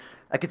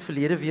Ek het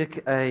verlede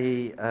week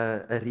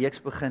 'n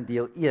reeks begin,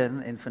 deel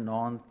 1, en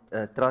vanaand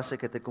trust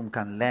ek het ek om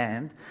kan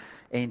land.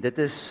 En dit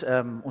is,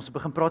 ons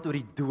begin praat oor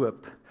die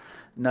doop.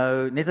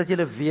 Nou, net dat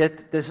julle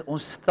weet, dis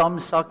ons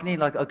thumbsak nie,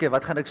 like, okay,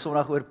 wat gaan ek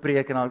Sondag oor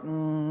preek, en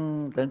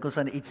dan, dink ons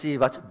aan ietsie,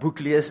 wat boek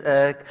lees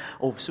ek,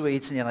 of so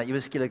iets nie, en dan ewe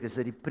skielik, dis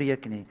dit die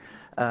preek nie.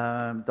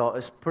 Daar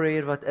is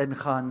prayer wat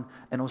ingaan,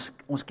 en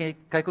ons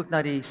kyk ook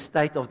na die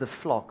state of the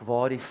flock,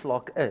 waar die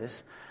flock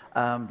is,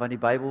 want die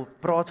Bybel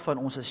praat van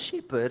ons as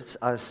shepherds,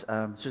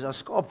 soos as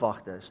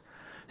skaapwagters.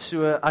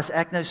 So, as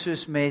ek nou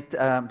soos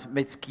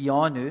met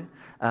Keanu,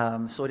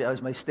 sorry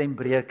ouens, my stem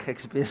breek,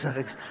 ek's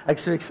besig,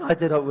 ek's so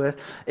excited daaroor,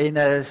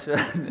 en so,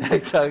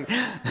 ek sê,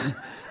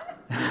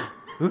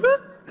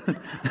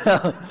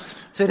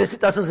 so dis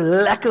dit as ons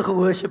lekker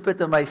geworship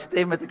het, en my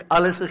stem het ek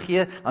alles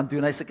gegee, dan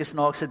doen hy sulke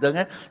snaakse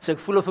dinge, so ek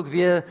voel of ek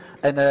weer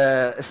in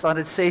 'n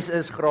standaard 6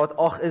 is, graad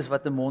 8 is,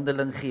 wat 'n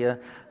mondeling gee,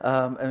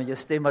 en jou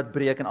stem wat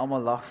breek, en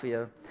almal lag vir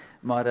jou,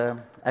 maar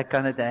ek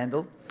kan dit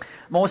handle.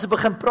 Maar ons het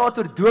begin praat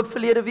oor doop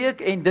verlede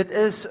week, en dit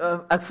is,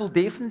 ek voel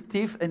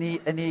definitief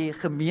in die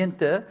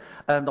gemeente,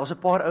 daar's 'n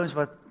paar ouens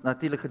wat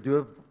natuurlik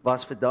gedoop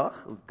was vandag,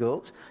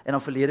 girls, en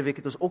dan verlede week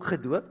het ons ook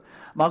gedoop,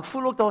 maar ek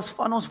voel ook daar's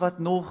van ons wat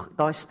nog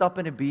daai stap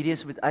in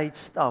obedience moet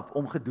uitstap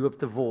om gedoop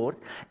te word,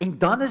 en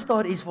dan is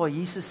daar iets waar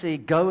Jesus sê,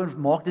 go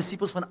en maak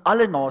disippels van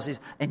alle nasies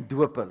en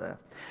doop hulle.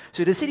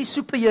 So dis nie die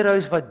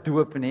superheroes wat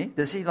doop nie,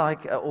 dis nie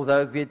like,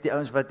 although ek weet die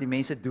ouens wat die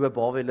mense doop,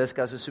 behalwe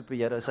Liska is 'n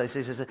superhero, sy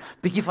sê sy's 'n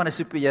bietjie van 'n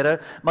superhero,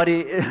 maar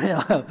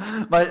ja,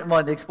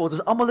 maar next sport,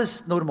 ons almal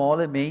is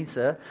normale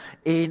mense,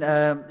 en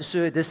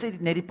so dis nie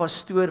net die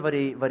pastoor wat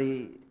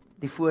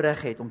die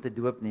voorreg het om te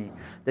doop nie.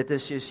 Dit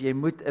is soos, jy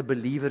moet 'n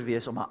believer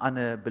wees om 'n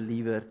ander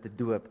believer te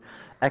doop.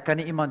 Ek kan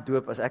nie iemand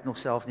doop as ek nog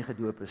self nie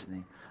gedoop is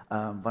nie,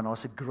 want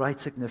daar's 'n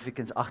great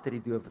significance agter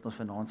die doop wat ons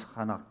vanaand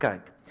gaan na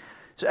kyk.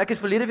 So ek het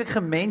verlede week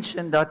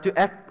gemention dat toe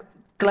ek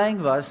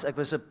klein was, ek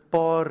was 'n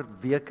paar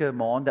weke,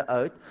 maande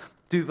oud,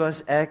 toe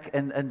was ek,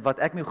 en wat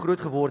ek mee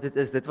groot geword het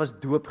is, dit was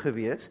doop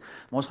gewees,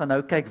 maar ons gaan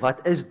nou kyk, wat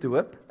is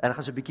doop, en ek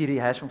gaan so 'n bietjie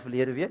rehash van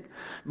verlede week,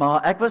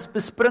 maar ek was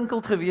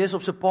besprinkeld gewees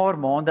op so 'n paar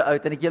maande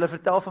oud, en ek julle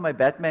vertel van my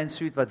Batman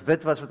suit, wat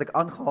wit was, wat ek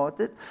aangehaat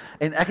het,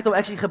 en ek het hom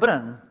actually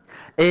gebring,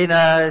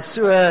 en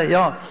so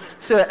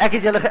ek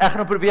het julle ek gaan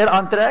hom probeer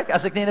aantrek,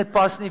 as ek nie dit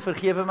pas nie,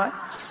 vergewe my,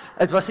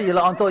 het was 'n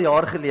hele aantal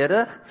jaar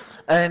gelede,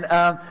 en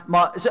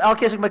maar so elke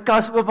keer as ek my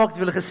kas oopmaak, het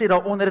hulle gesê,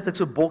 daaronder het ek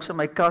so 'n boks in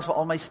my kas, waar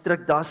al my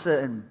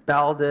strikdasse, en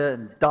belde,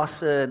 en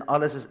dasse, en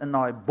alles is in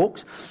daai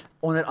boks,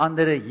 onder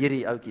andere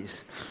hierdie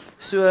oudjies.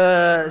 So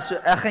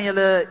ek gaan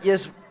julle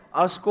eers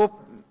afskop,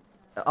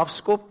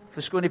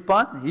 verskoon die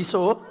pan,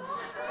 hierso,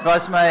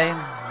 was my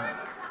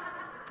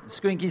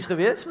skoentjies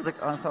gewees, wat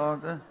ek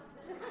aangehaat het,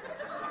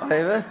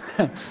 even,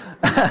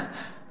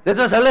 dit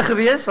was hulle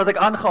gewees, wat ek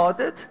aangehaat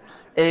het,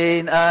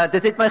 en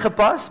dit het my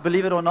gepas,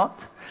 believe it or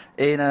not,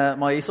 en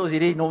maar hierso is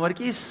hierdie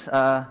nommertjies,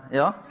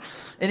 ja,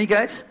 any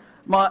guys,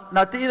 maar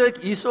natuurlik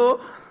hierso,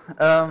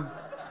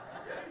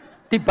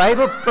 die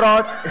Bybel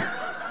praat,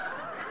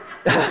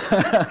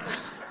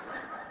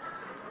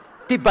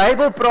 die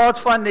Bybel praat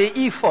van die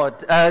ephod,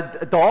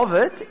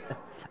 David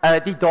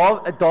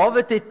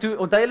het toe,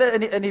 onthou julle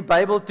in die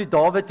Bybel, toe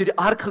David, toe die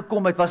ark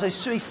gekom het, was hy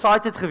so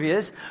excited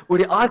gewees, oor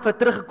die ark wat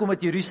teruggekom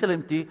het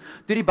Jerusalem toe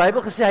die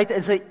Bybel gesê, hy het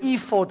in sy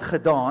ephod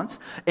gedans,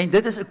 en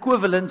dit is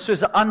equivalent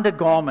soos 'n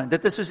undergarment,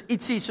 dit is soos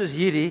ietsie soos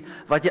hierdie,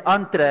 wat jy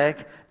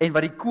aantrek, en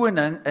wat die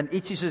koning in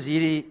ietsie soos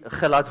hierdie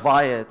gelaat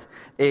waai het,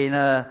 en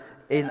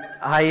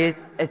hy het,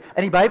 en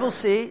die Bybel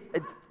sê,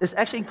 it is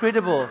actually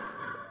incredible,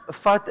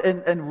 vat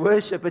in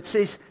worship, het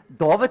sê,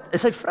 David,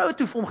 sy vrou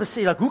toe vir hom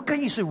gesê, like, hoe kan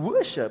jy so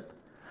worship?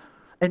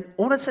 En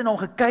omdat sy na hom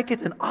gekyk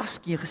het en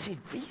afskeer gesê,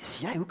 wie is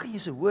jy, hoe kan jy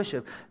so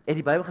worship? En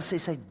die Bybel gesê,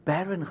 sy het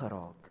barren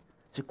geraak.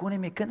 Sy kon nie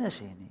meer kinders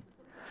hê nie.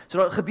 So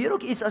daar gebeur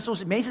ook iets as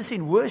ons mense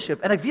sien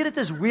worship, en ek weet dit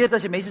is weird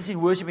as jy mense sien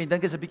worship, en jy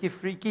dink is 'n bietjie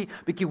freaky,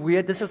 bietjie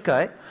weird, dis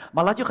okay,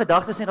 maar laat jou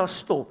gedagtes net daar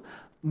stop.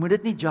 Moet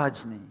dit nie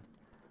judge nie.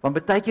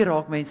 Want baie keer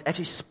raak mense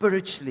actually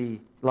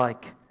spiritually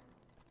like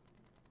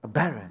a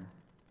barren.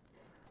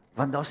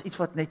 Want daar's iets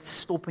wat net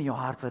stop in jou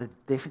hart, wat dit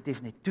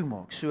definitief net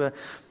toemaak. So,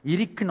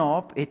 hierdie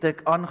knaap het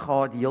ek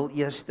aangehaat heel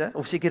eerste,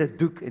 of seker 'n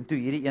doek, en toe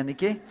hierdie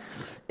enetjie,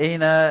 en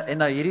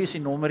nou hierdie is die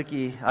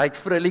nommertjie, hy het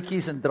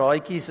frilletjies en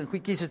draadjies en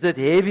goedjies, is dit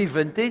heavy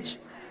vintage,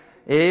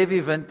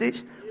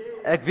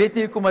 ek weet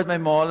nie hoekom het my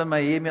ma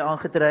my hiermee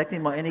aangetrek nie,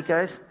 maar any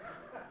case,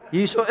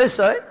 hierso is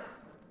hy,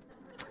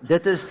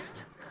 dit is,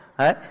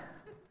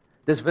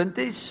 dis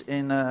vintage,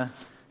 en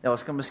ja,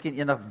 ons kan miskien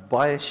eendag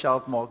baie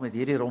sharp maak met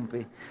hierdie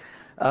rompie,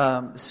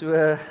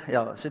 so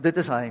dit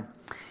is hy.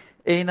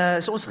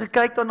 En so ons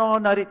gekyk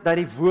daarna dat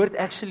die woord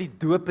actually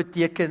doop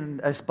beteken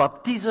is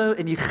baptizo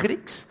in die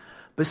Grieks.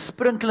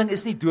 Besprinkeling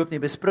is nie doop nie,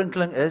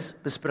 besprinkeling is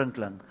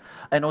besprinkling.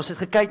 En ons het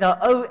gekyk na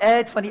 'n ou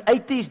ad van die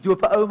 80s,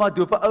 doop 'n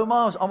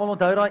ouma, ons almal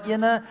onthou daai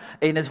ene,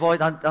 en is waar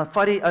dan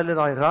vat die hulle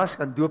daai ras,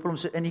 dan doop hom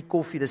so in die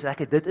koffie, dis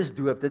lekker, dit is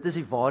doop, dit is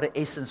die ware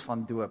essence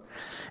van doop.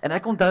 En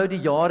ek onthou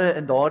die jare,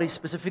 in daardie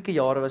spesifieke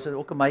jare, was dit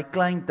ook in my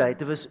klein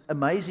tyd, it was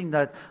amazing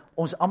dat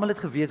ons almal het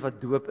geweet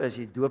wat doop is,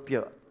 jy doop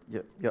jou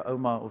jou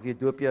ouma of jy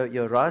doop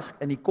jou rusk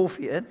in die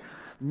koffie in.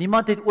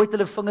 Niemand het ooit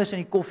hulle vingers in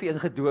die koffie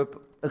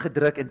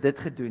ingedruk en dit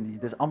gedoen nie.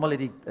 Dis almal het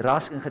die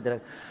rusk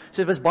ingedruk.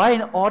 So dit was baie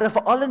en aardig,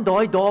 veral in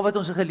daai dae wat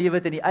ons geleef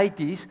het in die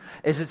 80s,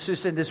 is dit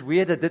soos in dis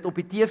weird dat dit op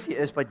die TV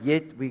is, but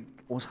yet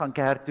ons gaan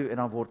kerk toe en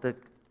dan word ek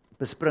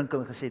besprinkel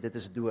en gesê dit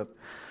is doop.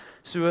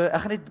 So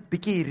ek gaan net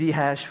bietjie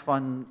rehash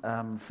van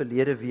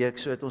verlede week,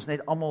 so dat ons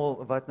net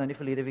almal wat nou nie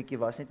verlede weekie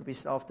was net op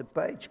dieselfde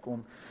page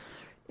kom.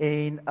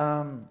 En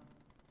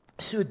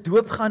so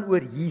doop gaan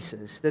oor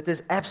Jesus. Dit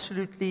is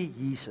absolutely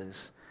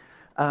Jesus.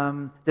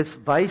 Dit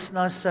wys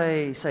na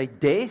sy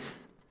death,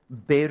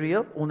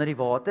 burial onder die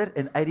water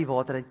en uit die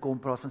water uitkom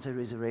praat van sy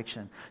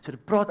resurrection. So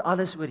dit praat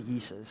alles oor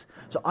Jesus.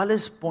 So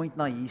alles point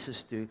na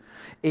Jesus toe.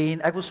 En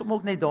ek wil sommer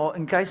ook net daar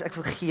in case ek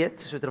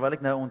vergeet, so terwyl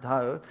ek nou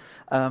onthou,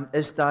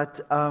 is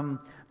dat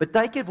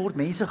baie keer word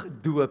mense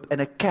gedoop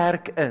in 'n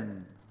kerk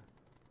in.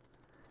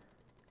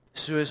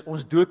 Soos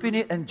ons doop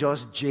nie in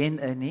Just Jen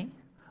in nie.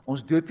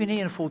 Ons doop nie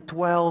in Full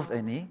 12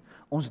 in nie.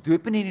 Ons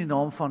doop nie in die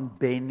naam van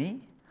Ben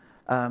nie.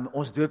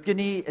 Ons doop jy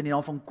nie in die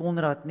naam van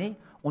Konrad nie,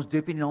 ons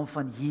doop in die naam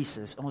van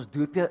Jesus, ons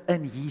doop jy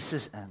in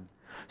Jesus in.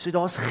 So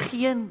daar's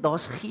geen,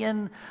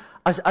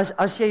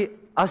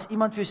 as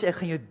iemand vir jou sê, ek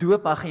gaan jou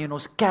doop, maar gaan jy in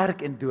ons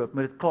kerk in doop,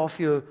 moet dit klaar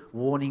vir jou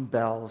warning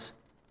bells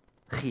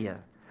gee.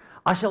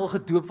 As jy al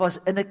gedoop was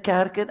in 'n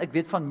kerk in, ek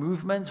weet van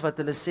movements wat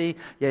hulle sê,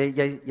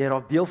 jy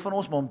raak deel van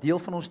ons, maar om deel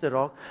van ons te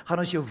raak, gaan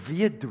ons jou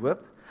weer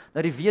doop.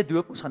 Nou die weer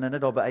doop, ons gaan nou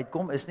daarby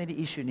uitkom, is nie die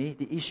issue nie.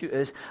 Die issue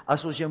is,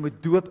 as ons jou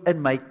moet doop in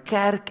my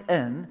kerk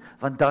in,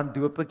 want dan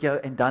doop ek jou,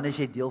 en dan is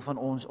jy deel van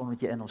ons,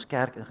 omdat jy in ons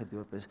kerk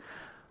ingedoop is.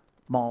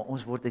 Maar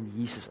ons word in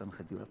Jesus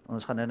ingedoop. En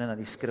ons gaan nou na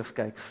die skrif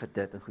kyk vir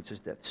dit, en goed soos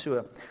dit.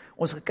 So,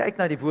 ons gaan kyk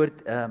na die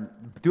woord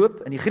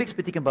doop, in die Grieks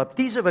beteken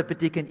baptizo, wat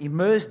beteken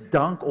immerse,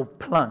 dunk of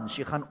plunge.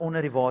 Jy gaan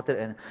onder die water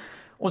in.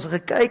 Ons het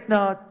gekyk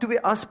na twee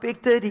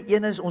aspekte. Die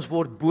een is ons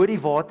word bo die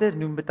water,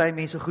 noem baie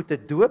mense goed te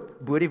doop.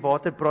 Bo die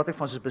water praat ek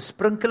van soos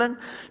besprinkeling.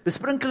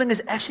 Besprinkeling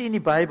is actually in die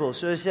Bybel.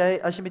 So as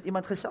jy met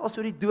iemand gesels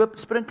oor die doop,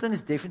 besprinkeling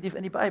is definitief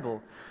in die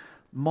Bybel.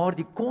 Maar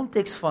die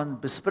konteks van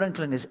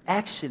besprinkeling is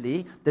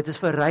actually, dit is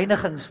vir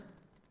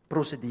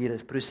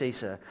reinigingsprosedures,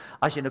 prosesse.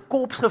 As jy 'n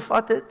kops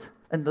gevat het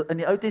in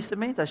die Ou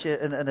Testament, as jy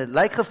in 'n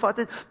lijk gevat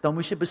het, dan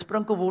moes jy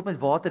besprinkel word met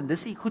water en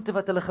dis die goede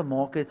wat hulle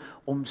gemaak het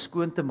om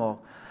skoon te maak.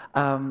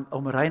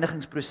 Om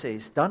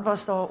reinigingsproses. Dan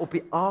was daar op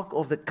die Ark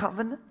of the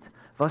Covenant,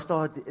 was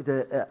daar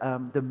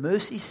the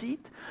mercy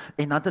seat,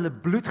 en dan het hulle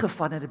bloed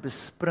gevat en dit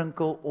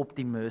besprinkel op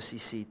die mercy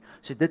seat.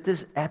 So dit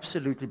is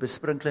absolutely,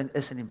 besprinkeling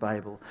is in die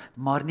Bybel,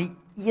 maar nie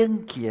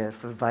een keer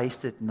verwys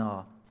dit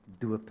na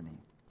doop nie.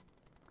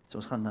 So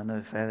ons gaan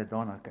nou verder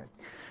daarna kyk.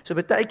 So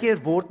baie keer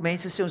word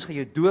mense sê ons gaan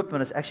jou doop,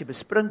 want dit is actually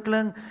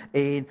besprinkeling,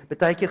 en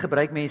baie keer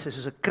gebruik mense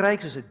soos 'n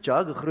kruik, soos 'n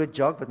jug, 'n groot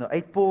jug wat nou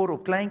uitpoor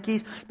op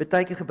kleintjies.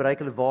 Baie keer gebruik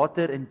hulle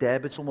water en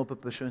dab dit sommer op 'n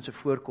persoon se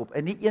voorkop.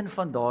 En nie een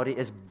van daardie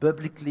is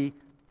biblically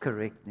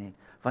correct nie,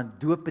 want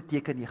doop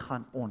beteken jy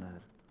gaan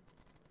onder.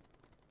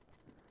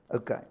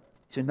 Okay.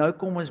 So nou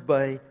kom ons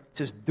by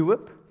soos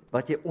doop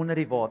wat jy onder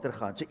die water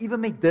gaan. So ewen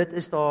met dit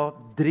is daar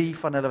 3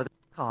 van hulle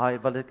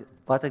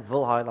wat ek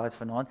wil highlight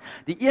vanaand.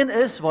 Die een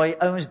is waar jy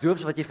ouens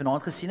doops wat jy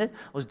vanaand gesien het.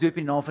 Ons doop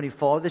in die naam van die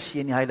Vader,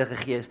 Seun en die Heilige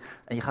Gees,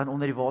 en jy gaan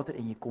onder die water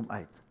en jy kom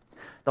uit.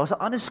 Daar's 'n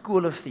ander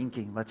school of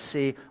thinking wat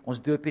sê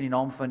ons doop in die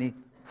naam van die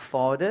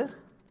Vader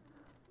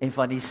en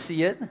van die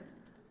Seun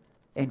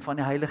en van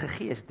die Heilige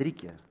Gees 3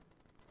 keer.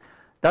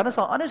 Dan is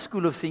daar 'n ander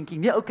school of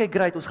thinking, nee, okay,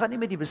 great, ons gaan nie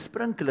met die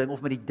besprinkeling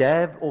of met die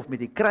dab of met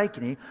die kruik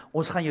nie,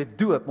 ons gaan jou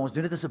doop, maar ons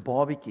doen dit as 'n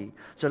babietjie.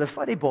 So hulle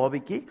vat die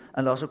babietjie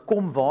en daar's 'n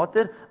kom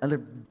water en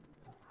hulle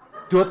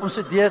doop hom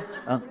so deur,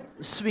 dan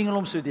swingel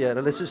hom so deur.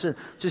 Hulle soos 'n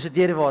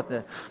deur die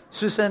water.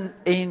 Soos in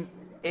en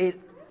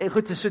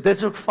goed, so dit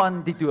is ook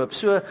van die doop.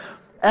 So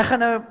ek gaan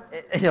nou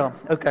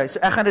so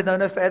ek gaan dit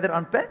nou verder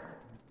aanpak.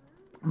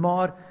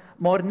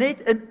 Maar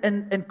net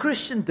in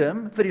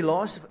Christendom vir die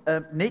laaste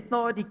net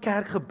na die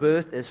kerk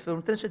gebirth is, vir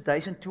omtrent so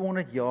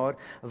 1200 jaar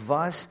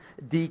was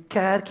die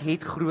kerk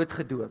het groot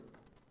gedoop.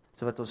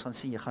 So wat ons gaan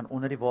sien, jy gaan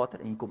onder die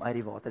water en jy kom uit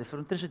die water. Vir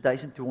omtrent so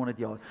 1200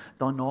 jaar.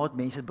 Daarna het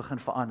mense begin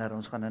verander.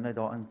 Ons gaan nou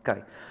daarin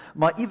kyk.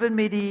 Maar ewen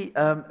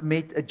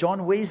met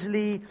John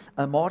Wesley,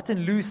 Martin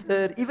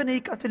Luther, ewen in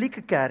die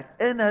Katolieke kerk,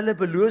 in hulle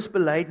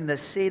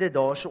geloofsbelijdenis sê dit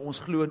daarso ons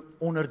glo in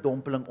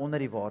onderdompeling onder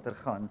die water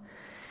gaan.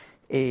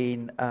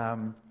 En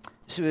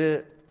so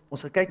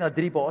ons gaan kyk na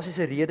 3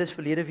 basiese redes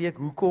verlede week.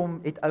 Hoekom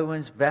het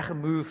ouens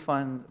weggemove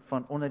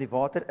van onder die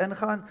water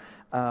ingaan?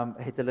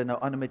 Het hulle nou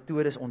ander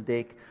metodes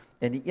ontdek.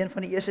 En een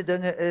van die eerste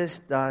dinge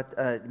is dat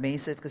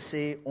mense het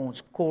gesê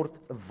ons kort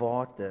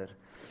water.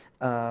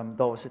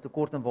 Daar was 'n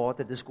tekort aan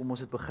water, dis kom ons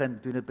het begin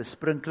doen 'n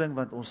besprinkeling,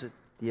 want ons het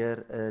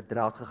deur 'n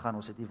drought gegaan,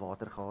 ons het nie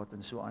water gehad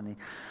en so aan nie.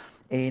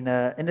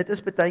 En dit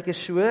is baie keer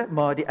so,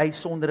 maar die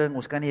uitsondering,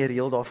 ons kan nie 'n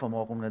reël daarvan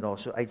maak omdat daar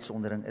so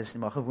uitsondering is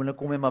nie, maar gewoonlik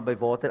kom jy maar by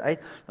water uit,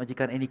 want jy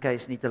kan in die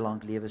case nie te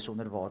lank lewe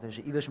sonder water.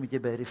 So iewers moet jy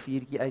by 'n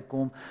riviertjie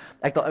uitkom.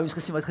 Ek het al ouens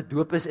gesien wat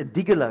gedoop is in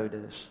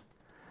diggelouders.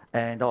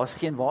 En daar is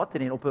geen water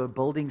nie. En op 'n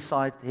building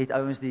site het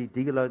ouens die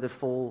diggerloader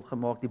vol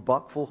gemaak, die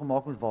bak vol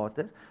gemaak met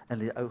water en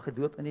hulle ou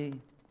gedoop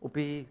op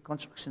die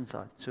construction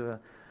site. So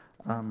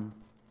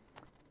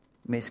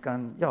mens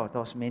kan, ja,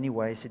 daar's many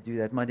ways to do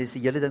that, maar dis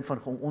die hele ding van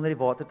om onder die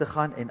water te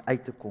gaan en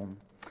uit te kom.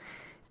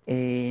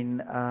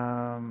 En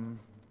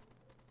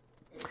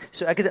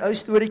so ek het 'n ou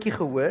storieetjie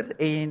gehoor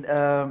en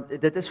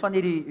dit is van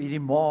hierdie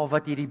ma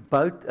wat hierdie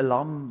bout 'n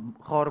lam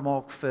gaar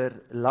maak vir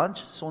lunch,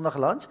 Sondag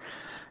lunch.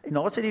 En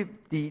nadat sy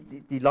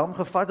die lam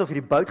gevat of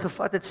hierdie bout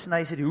gevat het,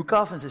 sny sy die hoeke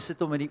af en sy sit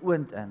hom in die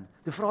oond in.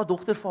 Toe vra haar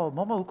dogter vir haar: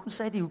 "Mamma, hoekom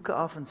sny jy die hoeke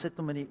af en sit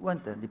hom in die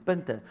oond in, die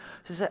punte?"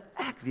 Sy sê: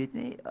 "Ek weet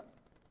nie,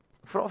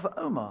 vra vir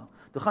ouma."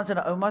 Toe gaan sy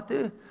na ouma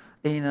toe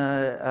en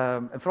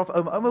vra vir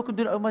ouma: "Ouma, hoe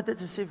doen ouma dit?"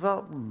 Sy sê: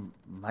 "Wel,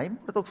 my ma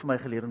het ook vir my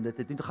geleer om dit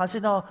te doen." Toe gaan sy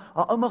na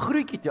haar ouma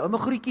Groetjie toe. Ouma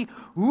Groetjie: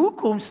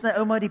 "Hoekom sny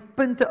ouma die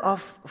punte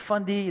af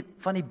van die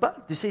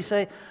bout?" Toe sê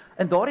sy: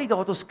 "In daardie dae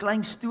het ons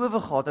klein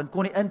stowe gehad en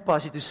kon nie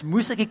inpas nie. Dus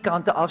moes ek die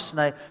kante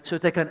afsny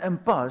sodat hy kan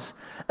inpas.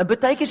 En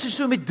baie keer is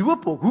so met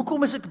doop ook.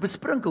 Hoekom is ek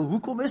besprinkel?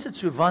 Hoekom is dit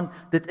so? Want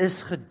dit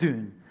is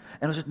gedoen."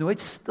 En ons het nooit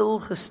stil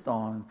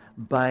gestaan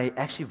by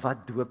actually wat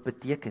doop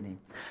beteken nie.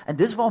 En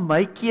dis waar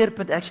my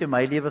keerpunt actually in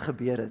my lewe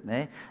gebeur het,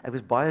 nê. Ek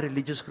was baie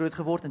religious groot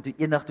geword en toe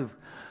eendag toe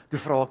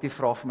vra ek die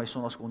vraag vir my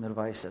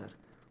sondagsonderwyser: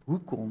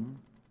 "Hoekom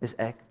is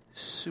ek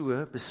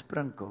so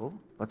besprinkel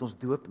wat ons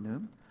doop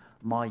noem,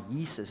 maar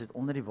Jesus het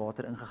onder die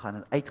water ingegaan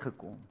en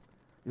uitgekom?"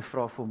 Ek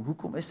vra vir hom: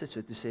 "Hoekom is dit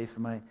so?" Toe sê hy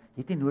vir my: "Jy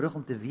het nie nodig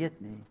om te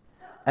weet nie."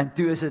 En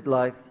toe is dit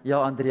like, ja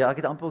Andrea, ek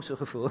het amper ook so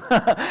gevoel.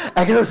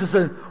 Ek het so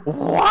sin,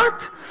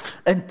 what?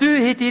 En toe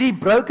het hierdie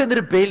broken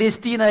rebellious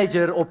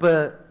teenager op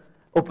 'n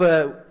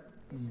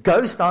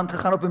ghost hand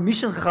gegaan, op 'n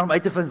mission gegaan om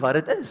uit te vind wat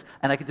dit is.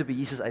 En ek het op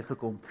Jesus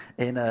uitgekom.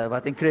 En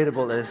wat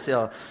incredible is,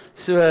 ja.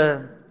 So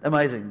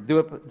amazing.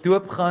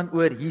 Doop gaan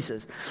oor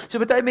Jesus.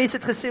 So baie mense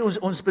het gesê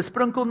ons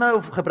besprinkel nou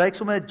of gebruik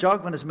sommer 'n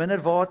jug want is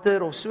minder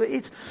water of so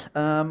iets.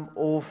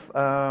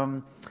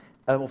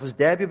 Of ons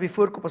dab op die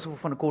voorkop as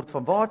van 'n kort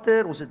van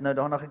water. Ons het nou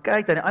daarna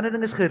gekyk. Dan die ander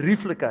ding is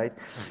gerieflikheid.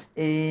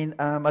 En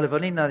hulle wil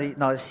nie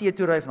na 'n see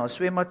toe ry of na 'n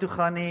swembad toe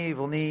gaan nie,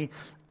 wil nie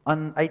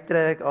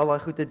uittrek, al daai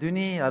goede doen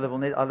nie. Hulle wil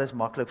net alles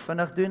maklik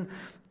vinnig doen.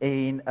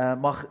 En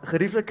maar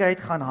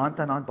gerieflikheid gaan hand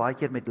aan hand baie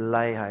keer met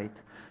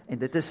leiheid. En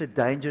dit is 'n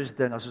dangerous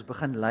ding as ons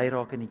begin lei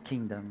raak in die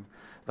kingdom,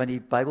 want die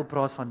Bybel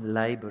praat van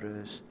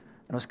laborers.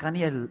 En ons kan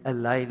nie 'n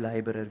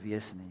laborer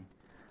wees nie.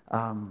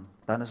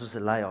 Dan is ons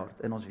 'n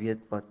leiaard en ons weet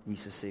wat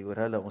Jesus sê oor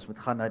hulle. Ons moet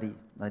gaan na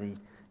die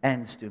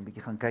ends toe, 'n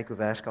bietjie gaan kyk hoe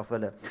werskaf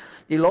hulle.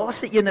 Die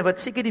laaste ene wat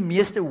seker die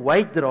meeste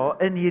weight dra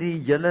in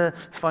hierdie hele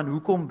van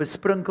hoekom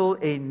besprinkel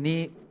en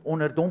nie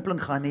onder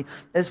dompling gaan nie,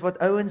 is wat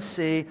ouens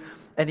sê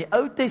in die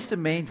Ou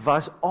Testament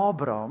was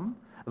Abraham,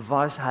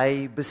 was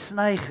hy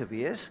besny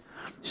gewees.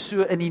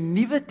 So in die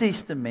Nuwe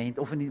Testament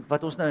of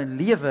wat ons nou in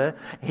lewe,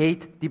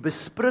 het die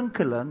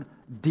besprinkeling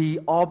die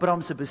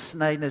Abraham se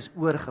besnydenis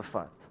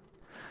oorgevat.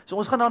 So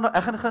ons gaan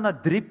ek gaan na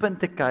 3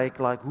 punte kyk,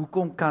 like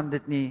hoekom kan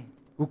dit nie,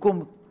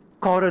 hoekom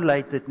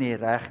correlate dit nie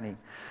reg nie.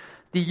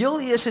 Die heel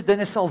eerste ding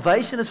is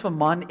salvation is vir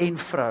man en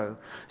vrou.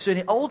 So in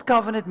die Old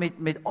Covenant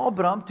met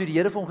Abraham, toe die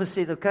Here vir hom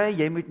gesê het, okay,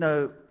 jy moet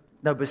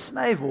nou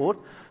besny word,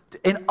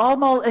 en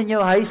almal in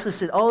jou huis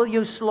gesit, al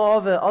jou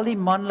slawe, al die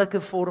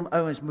manlike vorm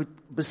ouens moet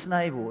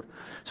besny word.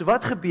 So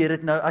wat gebeur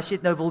het nou, as jy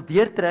dit nou wil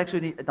deurtrek, so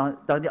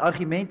dan die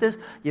argument is,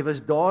 jy was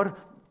daar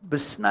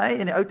besny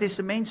in die Ou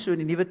Testament, so in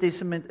die Nuwe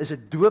Testament is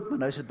dit doop, maar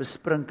nou is dit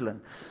besprinkeling.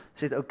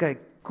 Sê dit, okay,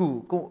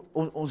 cool,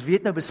 ons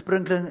weet nou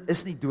besprinkeling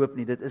is nie doop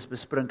nie, dit is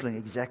besprinkeling,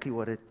 exactly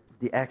what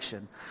the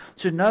action.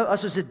 So nou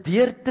as ons dit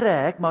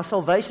deurtrek, maar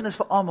salvation is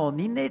vir almal,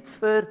 nie net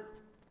vir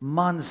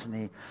mans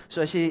nie.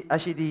 So as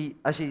jy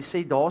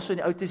sê daarso in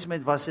die Ou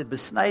Testament was dit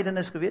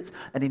besnydenis geweest,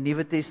 in die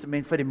Nuwe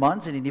Testament vir die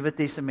mans, en in die Nuwe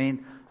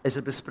Testament is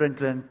dit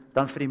besprinkeling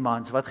dan vir die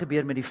mans. Wat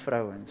gebeur met die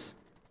vrouens?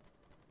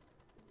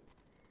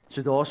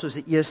 So daarso is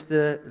die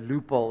eerste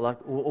loophole,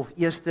 of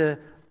eerste,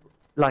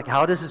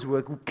 how does this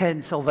work? Hoe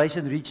can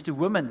salvation reach to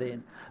women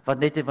then? Want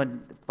net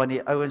van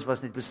die ouens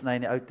was net besny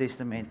in die Ou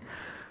Testament.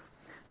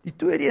 Die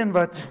tweede een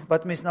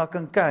wat mens na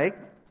kan kyk,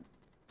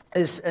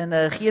 is in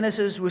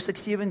Genesis hoofstuk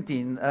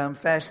 17,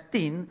 vers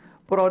 10,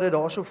 praat dit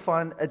daarso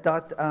van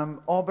dat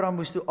Abraham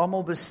moes toe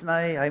almal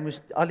besny, hy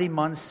moes al die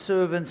mans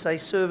servants, sy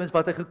servants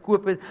wat hy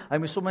gekoop het, hy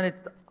moes sommer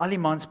net al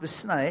die mans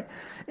besny.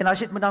 En as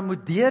jy dit dan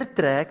moet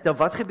deurtrek, dan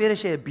wat gebeur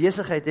as jy 'n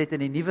besigheid het in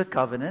die nuwe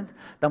covenant,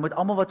 dan moet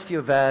almal wat vir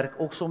jou werk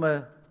ook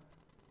sommer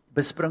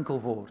besprinkel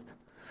word.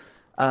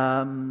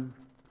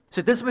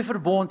 So dit is my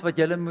verbond wat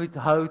julle moet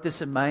hou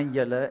tussen my en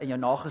julle en jou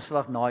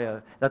nageslag na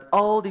jou, dat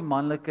al die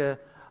manlik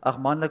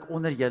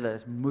onder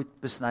julle moet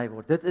besny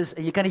word. Dit is,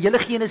 en jy kan die hele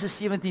Genesis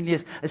 17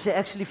 lees, dit sê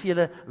actually vir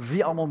julle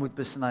wie almal moet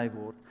besny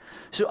word.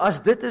 So as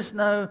dit is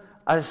nou,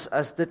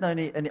 as dit nou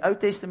in die Ou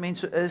Testament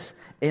so is,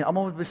 en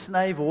almal moet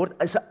besny word,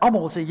 is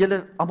almal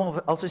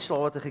al sy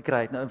slawe wat hy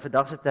gekry het. Nou in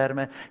vandag se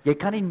terme, jy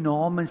kan nie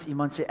namens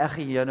iemand sê, ek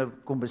gaan jou nou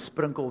kom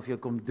besprinkel of jou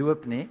kom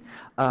doop nie,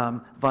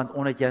 want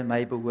omdat jy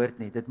my behoort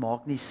nie, dit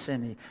maak nie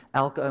sin nie.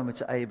 Elke ou moet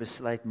sy eie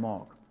besluit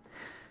maak.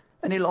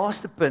 En die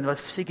laaste punt, wat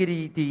seker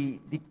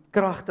die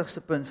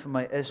kragtigste punt vir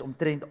my is,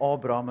 omtrent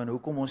Abraham, en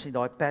hoekom ons nie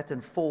daai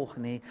pattern volg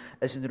nie,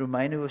 is in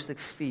Romeine hoofstuk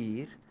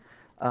 4,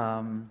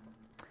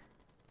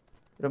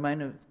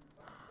 Romeine,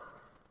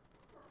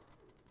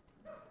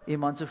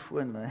 iemand se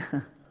foon,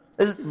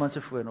 is dit iemand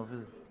se foon, of is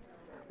dit?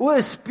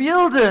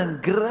 Speelding,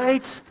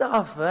 great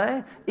stuff,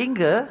 hè?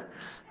 Inge,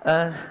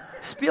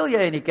 speel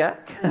jy in die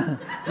kerk?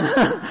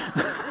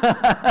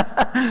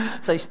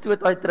 Sy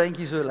stoot daai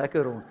treintjie so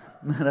lekker rond.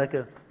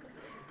 Lekker.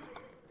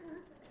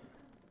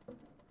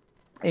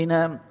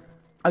 En,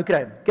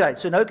 okay,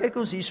 so nou kyk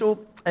ons hierso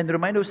in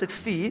Romeine hoofstuk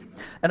 4,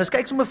 en ons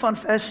kyk sommer van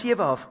vers 7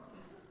 af.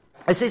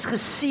 Hy sê,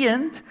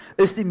 geseënd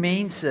is die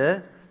mense,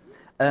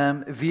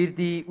 wie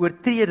die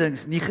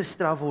oortredings nie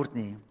gestraf word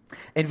nie,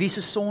 en wie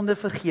se sonde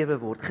vergewe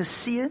word.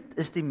 Geseënd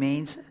is die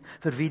mense,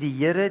 vir wie die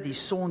Here die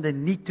sonde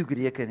nie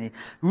toegereken nie.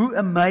 Hoe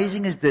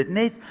amazing is dit?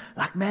 Net,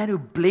 like man, hoe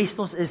blessed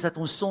ons is, dat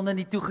ons sonde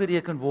nie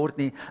toegereken word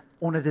nie,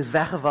 omdat dit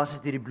weggewas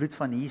is deur die bloed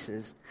van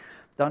Jesus.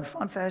 Dan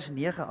van vers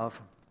 9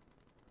 af,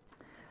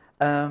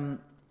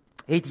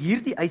 het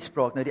hierdie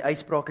uitspraak, nou die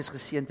uitspraak is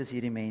geseënd is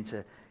hierdie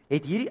mense,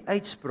 het hierdie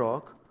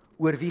uitspraak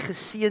oor wie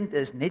geseënd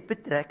is, net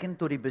betrekking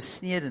tot die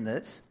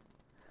besnedenis.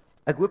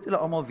 Ek hoop julle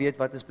almal weet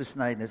wat is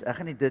besnydenis. Ek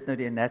gaan nie dit nou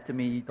die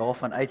anatomy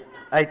daarvan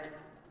uit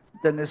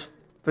dinges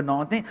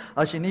vanaand nie.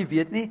 As jy nie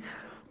weet nie,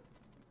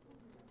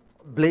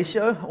 bless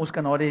jou, ons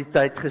kan na die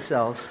tyd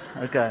gesels.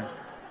 Okay.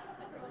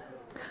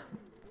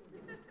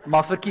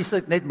 Maar verkies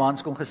dit net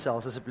mans kom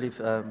gesels asseblief.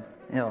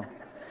 Ja.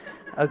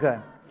 Okay.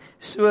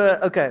 So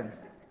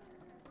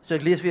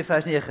ek lees weer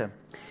vers 9.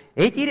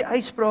 Het hierdie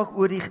uitspraak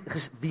oor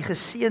wie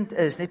geseënd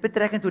is, net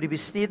betrekking tot die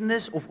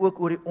besnedenis of ook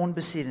oor die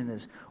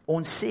onbesnedenis?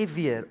 Ons sê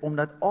weer,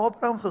 omdat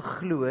Abraham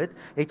geglo het,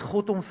 het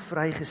God hom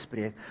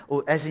vrygespreek.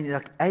 Or as in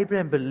like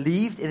Abraham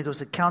believed and it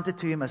was accounted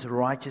to him as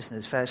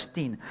righteousness. Vers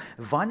 10.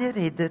 Wanneer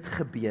het dit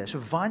gebeur? So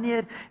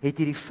wanneer het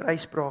hierdie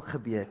vryspraak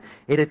gebeur?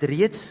 Het dit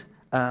reeds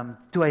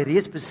toe hy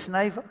reeds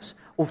besny was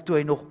of toe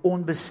hy nog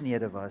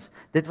onbesnede was?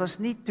 Dit was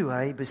nie toe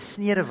hy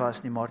besnede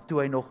was nie, maar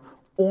toe hy nog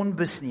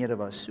onbesnede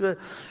was. So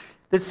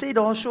dit sê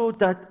daarso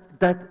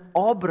dat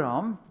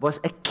Abraham was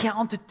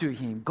accounted to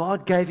him.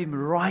 God gave him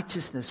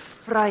righteousness,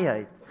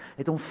 vryheid.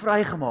 Het hom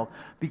vrygemaak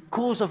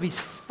because of his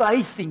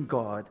faith in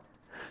God.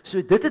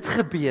 So dit het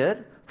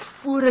gebeur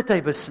voordat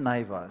hy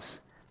besny was.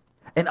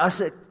 En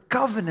as 'n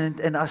covenant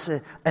en as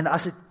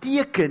 'n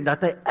teken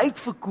dat hy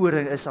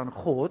uitverkoring is aan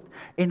God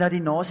en dat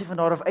die nasie van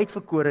daar af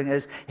uitverkoring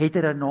is, het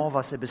hy daarna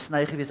was hy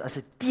besny gewees as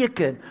 'n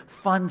teken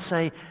van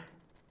sy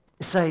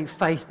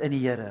faith in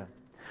die Here.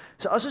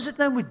 So as ons dit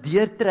nou moet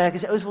deurtrek,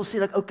 as die ouens wil sê,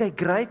 like, okay,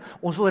 great,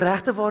 ons wil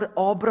regte waar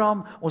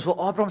ons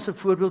wil Abraham se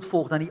voorbeeld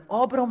volg, dan die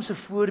Abraham se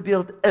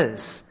voorbeeld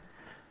is,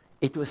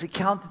 it was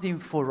accounted him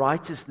for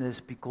righteousness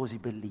because he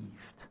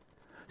believed.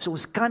 So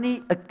ons kan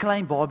nie 'n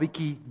klein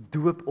babietjie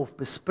doop of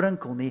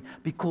besprinkel nie,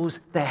 because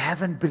they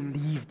haven't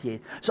believed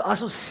yet. So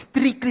as ons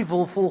strictly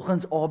wil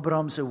volgens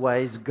Abraham se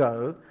ways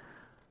go,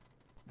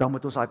 dan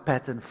moet ons daai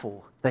pattern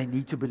volg. They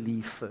need to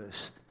believe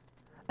first.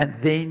 And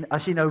then,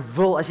 as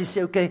jy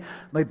sê, okay,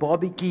 my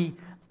babietjie,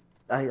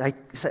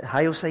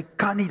 hy of sy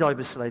kan nie daai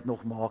besluit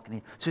nog maak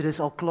nie. So dis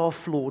al klaar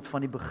flawed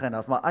van die begin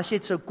af. Maar as jy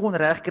dit sou kon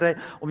regkry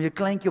om jou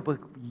kleintjie op 'n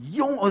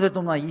jong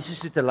ouderdom na Jesus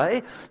toe te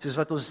lei, soos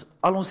wat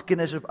al ons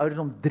kinders op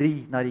ouderdom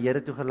 3 na die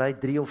Here toe gelei,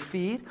 3 of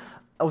 4,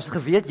 ons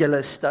geweet julle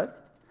is stout.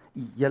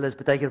 Julle is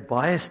baie keer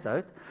baie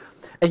stout.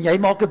 En jy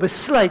maak 'n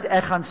besluit,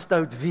 ek gaan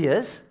stout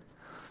wees.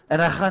 En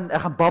ek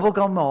gaan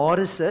bubblegum in my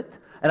hare sit.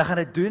 En ek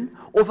gaan dit doen,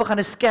 of ek gaan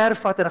 'n skerf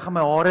vat en ek gaan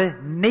my hare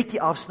net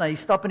hier afsny. Jy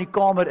stap in die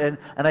kamer in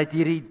en hy het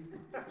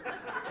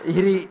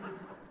hierdie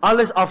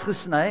alles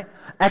afgesny.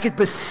 Ek het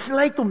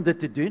besluit om dit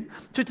te doen.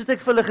 So het ek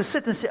vir hulle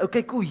gesit en sê,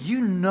 okay, cool,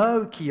 you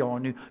know,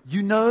 Keanu,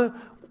 you know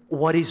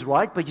what is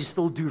right, but you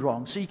still do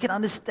wrong. So you can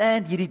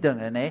understand hierdie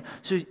dinge, né?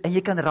 So, en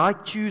jy kan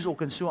right, choose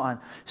ook en so aan.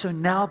 So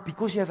now,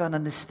 because you have an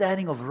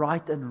understanding of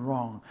right and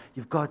wrong,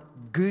 you've got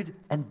good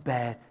and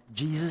bad,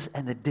 Jesus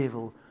and the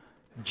devil.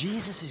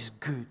 Jesus is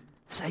good.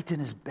 Satan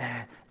is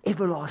bad,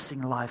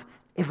 everlasting life,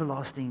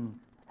 everlasting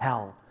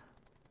hell.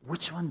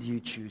 Which one do you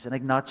choose? En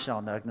ek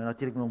nutshell nou, ek nou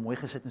natuurlik nog mooi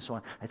gesit en so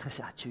aan. Hy het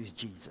gesê, I choose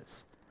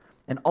Jesus.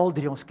 En al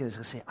 3 ons kinders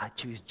gesê, I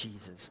choose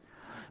Jesus.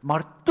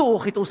 Maar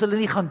tog het ons hulle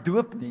nie gaan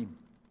doop nie.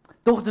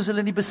 Tog het ons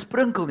hulle nie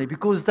besprinkel nie,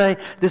 because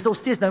dis nog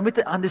steeds nou met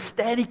 'n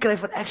understanding kry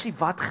van actually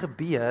wat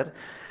gebeur.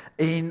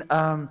 En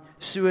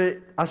so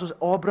as ons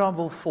Abraham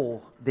wil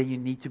volg, then you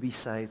need to be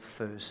saved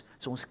first.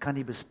 So ons kan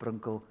nie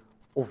besprinkel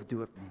of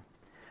doop nie.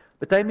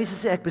 Party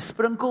mense sê ek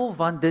besprinkel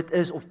want dit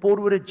is of pour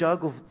oor 'n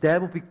jug of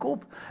dab op die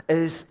kop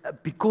is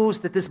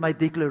because dit is my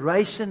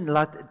declaration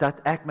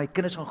dat ek my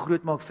kinders gaan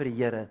grootmaak vir die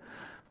Here.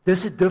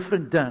 Dis 'n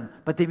different ding,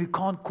 but then we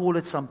can't call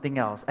it something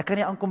else. Ek kan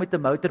nie aankom met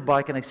 'n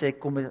motorbike en ek sê ek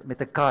kom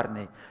met 'n kar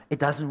nie. It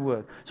doesn't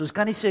work. So ons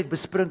kan nie sê ek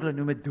besprinkel en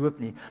noem dit doop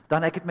nie.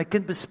 Dan ek het my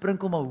kind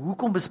besprinkel, maar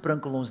hoekom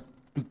besprinkel ons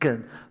die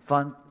kind?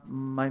 Want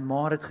my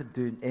ma het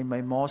gedoen en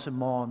my ma se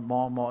ma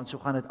en so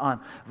gaan dit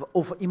aan.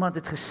 Of iemand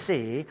het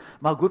gesê,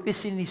 maar ek hoop jy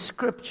sien in die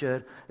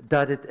scripture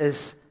dat dit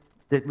is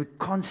Dit moet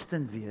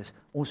constant wees.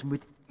 Ons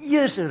moet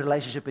eers 'n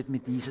relationship hê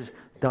met Jesus,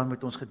 dan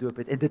moet ons gedoop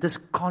het. En dit is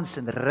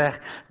constant reg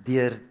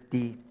deur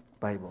die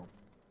Bybel.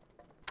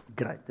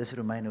 Great, dis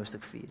Romeine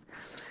hoofstuk 4.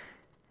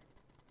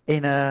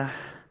 En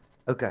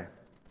okay.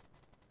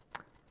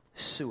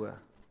 So.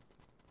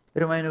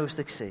 Romeine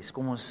hoofstuk 6.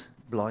 Kom ons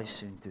blaai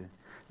soontoe.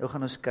 Nou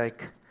gaan ons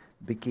kyk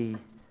bietjie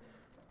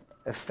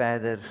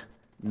verder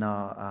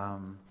na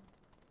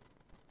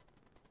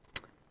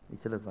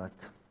weet julle wat?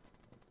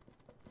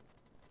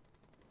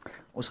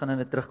 Ons gaan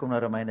nou terugkom na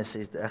Romeine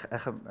 6.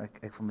 Ek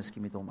gaan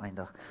miskien met hom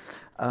eindig.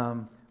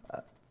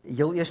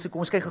 Heel eers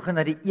kom ons kyk gou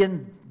na die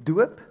een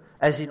doop,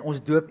 as in ons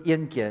doop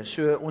een keer.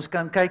 So ons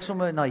kan kyk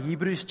sommer na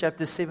Hebrews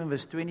chapter 7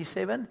 verse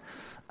 27.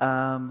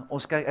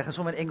 Ons kyk, ek gaan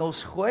sommer in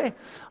Engels gooi.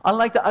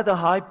 Unlike the other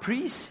high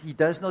priest, he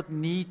does not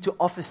need to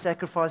offer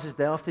sacrifices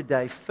day after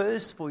day,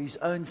 first for his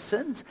own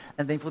sins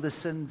and then for the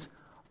sins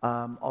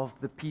of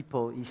the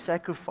people. He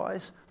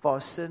sacrificed for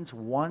our sins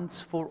once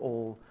for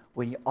all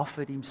when he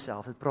offered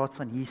himself. Het praat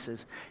van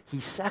Jesus. He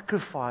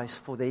sacrificed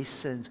for their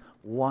sins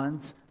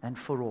once and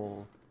for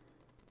all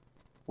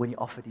when he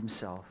offered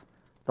himself.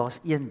 Daar's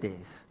een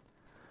death.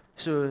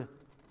 So,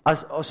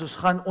 as ons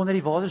gaan onder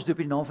die waters doop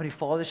in die naam van die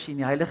Vader, sien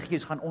die Heilige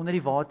Gees gaan onder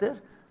die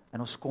water en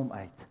ons kom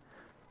uit.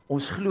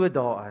 Ons glo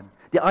daaraan.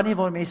 Die ander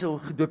waar mense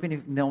gedoop in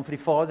die naam van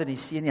die Vader en die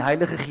Seun en die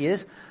Heilige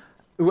Gees,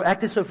 hoe ek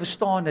dit sou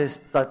verstaan is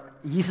dat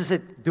Jesus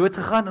het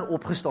doodgegaan en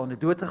opgestaan,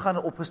 doodgegaan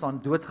en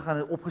opgestaan, doodgegaan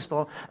en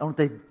opgestaan, en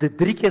omdat hy dit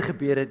 3 keer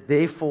gebeur het,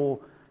 therefore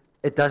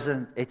it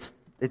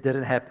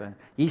didn't happen.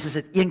 Jesus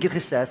het 1 keer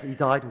gesterf, he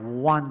died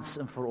once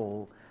and for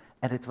all,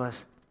 and it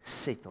was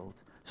settled.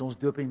 So ons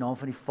doop in die naam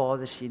van die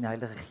Vader, Seun en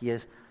Heilige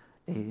Gees,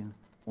 en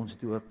ons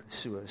doop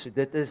so. So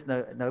dit is,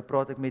 nou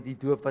praat ek met die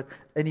doop wat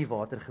in die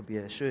water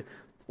gebeur. So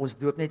ons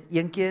doop net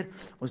 1 keer,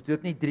 ons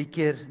doop nie 3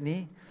 keer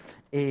nie,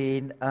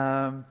 en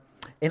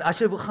as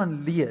jy wil gaan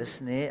lees,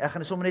 nee, ek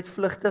gaan sommer net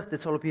vlugtig,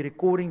 dit sal op die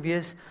recording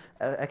wees,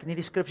 ek het nie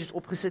die scriptures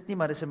opgesit nie,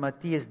 maar dit is in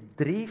Matteus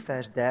 3,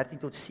 vers 13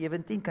 tot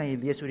 17, kan jy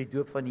lees oor die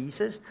doop van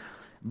Jesus,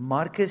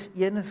 Markus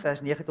 1,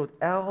 vers 9 tot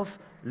 11,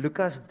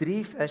 Lukas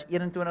 3, vers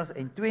 21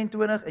 en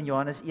 22, en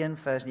Johannes 1,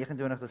 vers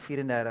 29 tot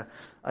 34.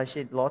 As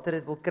jy later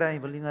dit wil kry,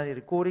 en wil nie na die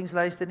recordings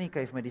luister nie,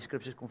 kan jy vir my die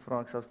scriptures kom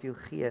vra, ek sal vir jou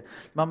gee.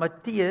 Maar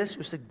Matteus,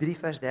 hoofstuk 3,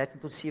 vers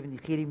 13 tot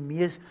 17, gee die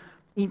mees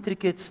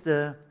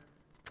intricateste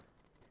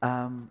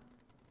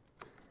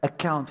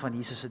account van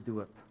Jesus se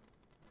doop.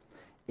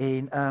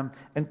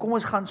 En kom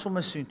ons gaan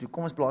sommer soontoe.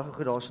 Kom ons blaai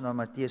gou daarso na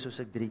Matteus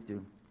hoofstuk 3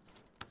 toe.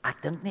 Ek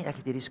dink nie ek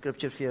het hierdie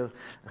scripture vir jou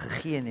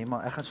gegee nie,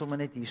 maar ek gaan sommer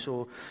net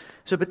hierso.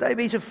 So baie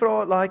mense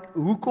vra like,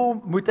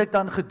 hoekom moet ek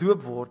dan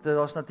gedoop word?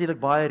 Daar's natuurlik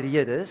baie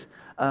redes,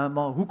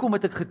 maar hoekom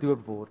moet ek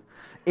gedoop word?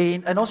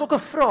 En ons ook 'n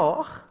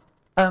vraag.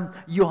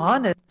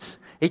 Johannes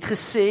het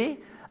gesê,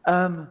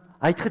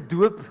 hy het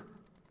gedoop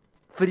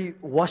vir die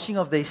washing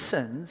of their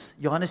sins.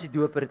 Johannes die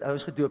doper het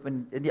ouens gedoop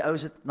en die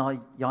ouens het na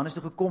Johannes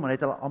toe gekom en hy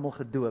het hulle almal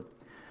gedoop.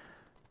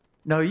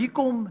 Nou hier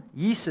kom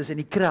Jesus in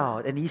die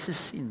crowd en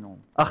Jesus sien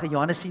hom.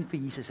 Johannes sien vir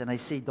Jesus en hy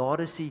sê daar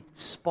is die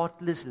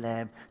spotless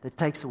lamb that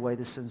takes away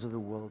the sins of the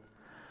world.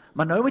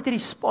 Maar nou met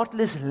hierdie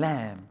spotless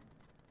lamb,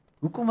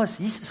 hoekom was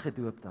Jesus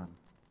gedoop dan?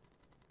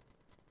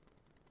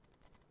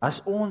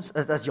 As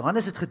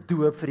Johannes het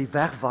gedoop vir die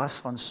wegwas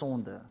van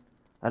sonde.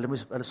 Hulle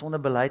moes hulle sonde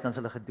bely, dan is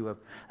hulle gedoop.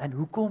 En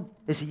hoekom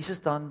is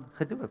Jesus dan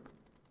gedoop?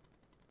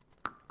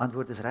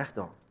 Antwoord is reg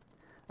daar.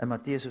 In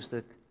Matteus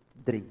hoofstuk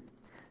 3.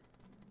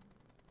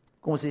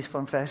 Kom ons lees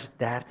van vers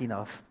 13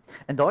 af.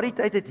 In daardie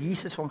tyd het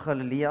Jesus van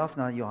Galilea af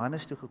na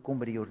Johannes toe gekom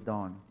by die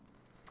Jordaan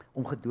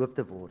om gedoop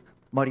te word.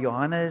 Maar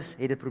Johannes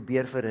het dit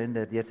probeer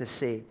verhinder deur te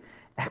sê,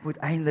 ek moet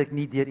eintlik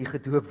nie deur u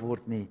gedoop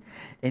word nie.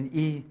 En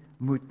u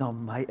moet na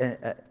my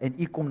en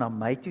u kom na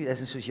my toe, as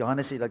soos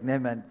Johannes sê, like, nee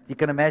man, you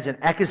can imagine,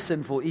 ek is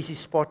sinful, is die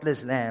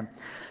spotless lamb.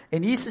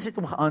 En Jesus het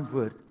hom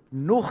geantwoord,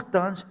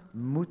 nogtans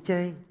moet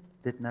jy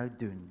dit nou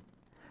doen,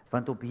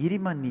 want op hierdie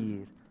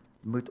manier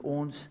moet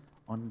ons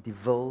aan die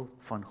wil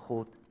van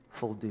God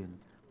voldoen.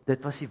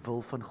 Dit was die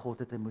wil van God,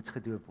 dat hy moet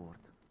gedoop word.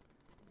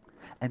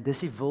 En dis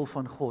die wil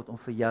van God, om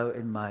vir jou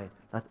en my,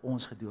 dat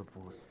ons gedoop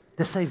word.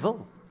 Dis sy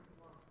wil.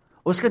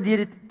 Ons kan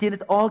teen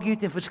dit argue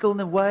in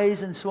verskillende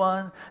ways en so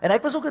aan. En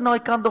ek was ook aan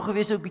daai kant nog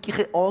gewees, so 'n bietjie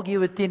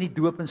ge-argue teen die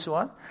doop en so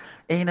aan.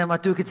 En maar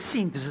toe ek dit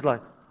sien, dis dit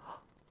like,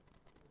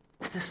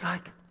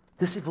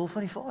 dis die wil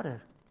van die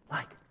Vader.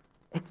 Like,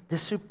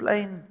 dis so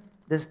plain,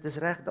 dis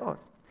reg daar.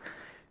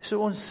 So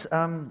ons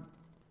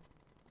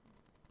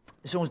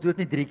doop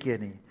nie 3 keer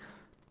nie.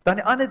 Dan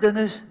die ander ding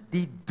is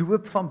die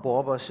doop van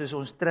babas, soos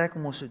ons trek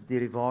om ons deur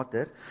die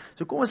water.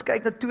 So kom ons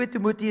kyk na 2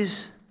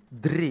 Timoteus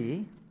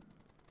 3.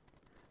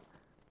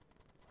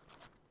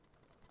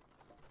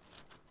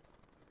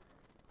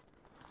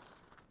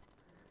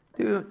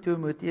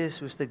 Timoteus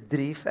hoofstuk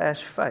 3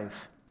 vers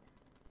 5.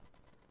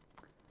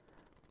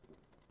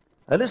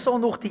 Hulle sal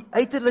nog die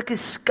uiterlike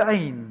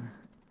skyn,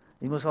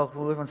 jy moes al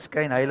gehoor van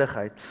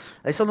skynheiligheid,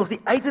 hy sal nog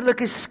die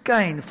uiterlike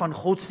skyn van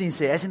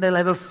godsdienst hê, as in hulle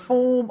have a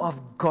form of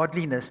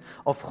godliness,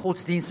 of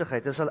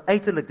godsdienstigheid, dit is al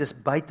uiterlik, dis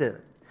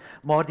buite,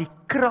 maar die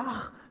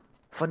krag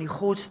van die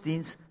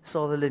godsdiens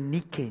sal hulle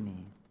nie ken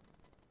nie.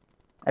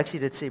 Ek sê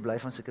dit sê, bly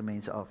van sulke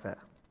mense af weg.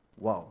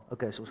 Wow,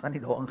 okay, so ons gaan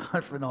nie daarin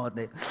gaan vanaand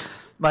nie.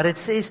 Maar it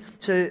says,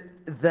 so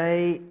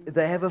they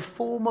have a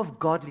form of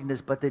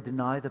godliness, but they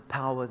deny the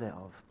power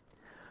thereof.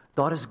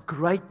 Daar is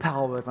great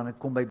power wanneer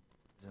dit kom by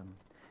baptism.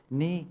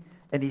 Nie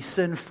in die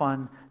sin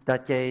van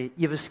dat jy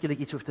ewe skielik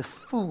iets hoef te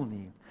voel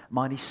nie,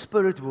 maar in die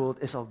spirit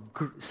world is al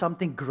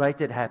something great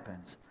that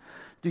happens.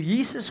 Toe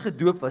Jesus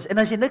gedoop was, en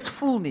as jy niks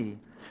voel nie,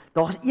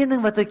 daar is een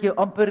ding wat ek jou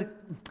amper,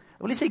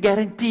 ek wil nie sê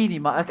guarantee nie,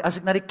 maar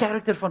as ek na die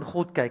karakter van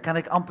God kyk, kan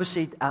ek amper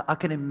sê, I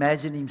can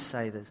imagine him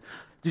say this.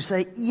 Toe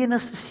sy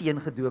enigste seun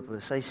gedoop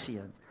is, sy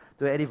seun,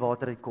 toe hy uit die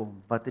water uitkom,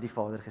 wat het die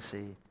Vader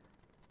gesê?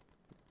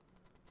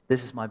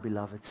 This is my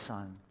beloved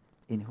son,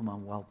 in whom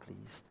I'm well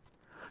pleased.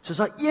 So as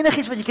daar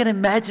enigiets wat jy kan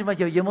imagine wat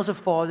jou hemelse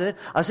Vader,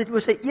 as dit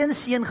oor sy een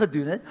seun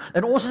gedoen het,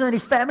 en ons is in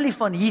die family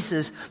van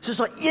Jesus, so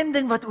is daar een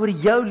ding wat oor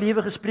jou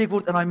lewe gespreek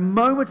word, in die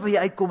moment waar jy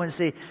uitkom en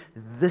sê,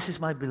 this is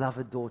my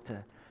beloved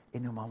daughter,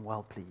 in whom I'm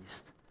well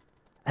pleased.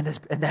 And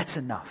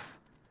that's enough.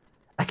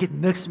 Ek het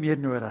niks meer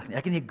nodig nie.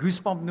 Ek het nie 'n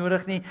goosebump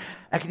nodig nie.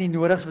 Ek het nie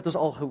nodig wat ons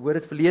al gehoor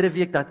het verlede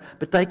week, dat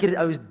baie keer die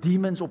oues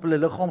demons op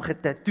hulle liggaam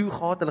getattoo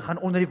gehad, hulle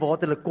gaan onder die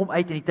water, hulle kom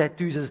uit en die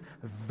tattoos is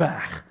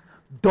weg.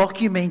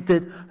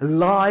 Documented,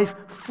 live,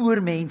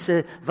 voor mense.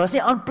 Het was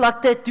nie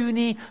aanplak tattoo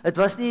nie, het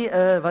was nie,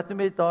 wat noem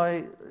jy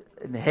daai,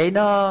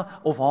 henna,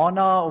 of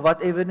hana, of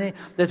whatever nie,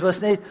 dit was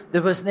net,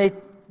 dit was 'n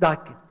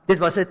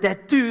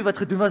tattoo, wat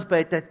gedoen was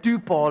by 'n tattoo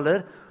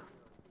parlor,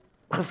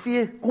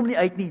 gevee, kom nie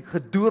uit nie,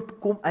 gedoop,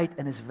 kom uit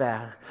en is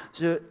weg.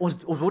 So,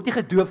 ons word nie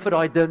gedoop vir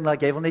daai ding,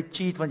 like, jy wil net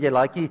cheat, want jy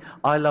like nie,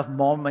 I love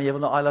mom, en jy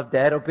wil nou I love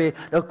dad op hê,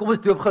 nou kom ons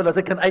doop gou, dat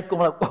ek kan uitkom,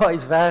 like, hy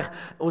is weg,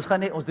 ons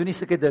doen nie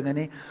sulke dinge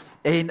nie,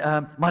 en,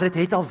 maar dit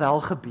het al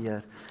wel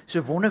gebeur,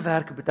 so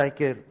wonderwerke baie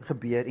keer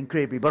gebeur,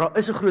 incredibly, maar daar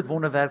is 'n groot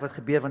wonderwerk wat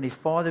gebeur, want die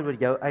Vader oor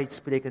jou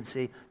uitspreek en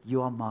sê,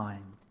 you are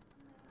mine,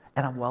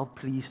 and I'm well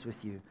pleased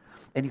with you,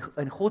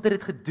 en God het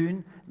dit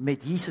gedoen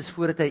met Jesus,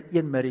 voordat hy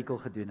een miracle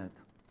gedoen het.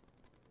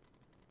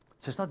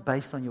 So it's not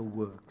based on your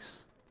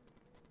works.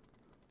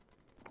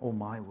 Or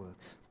my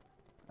works.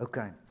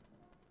 Okay.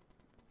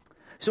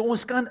 So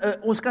ons kan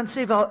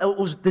sê wel,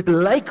 dit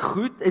lyk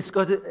goed, it's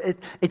got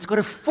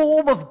a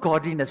form of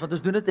godliness, want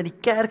ons doen dit in die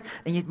kerk,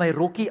 en jy het my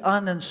rokkie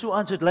aan, en so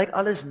aan, so het lyk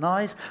alles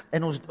nice,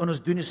 en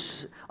ons doen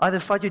is, either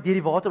vat jou deur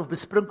die water, of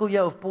besprinkel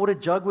jou, of pour a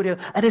jug oor jou,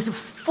 and it's a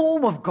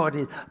form of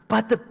godliness,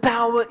 but the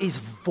power is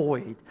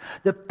void.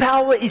 The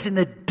power is in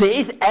the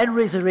death and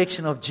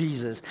resurrection of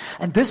Jesus.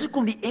 En dis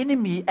hoekom die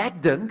enemy,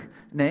 ek dink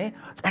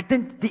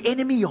die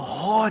enemy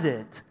haat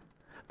it,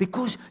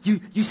 because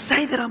you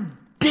say that I'm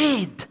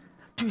dead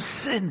to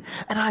sin,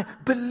 and I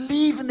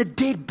believe in the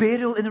dead,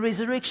 burial, and the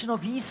resurrection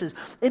of Jesus.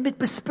 En met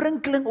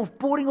besprinkeling of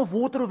pouring of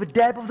water of a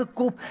dab of the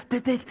kop,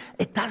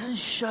 it doesn't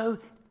show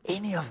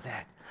any of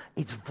that.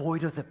 It's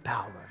void of the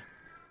power.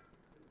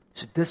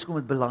 So dis kom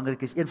dit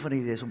belangrik is, een van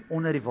die redes om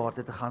onder die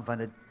water te gaan, want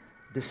dit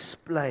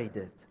display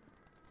dit.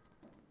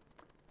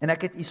 En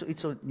ek het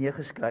iets so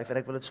neergeskryf, en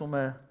ek wil dit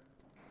somme,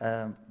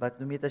 wat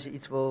noem jy dit as jy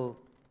iets wil,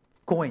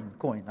 coin,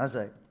 as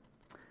hy.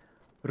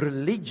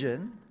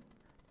 Religion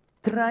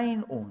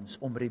train ons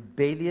om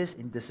rebellious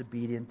en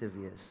disobedient te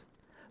wees.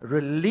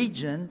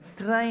 Religion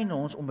train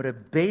ons om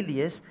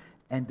rebellious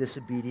en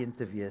disobedient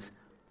te wees.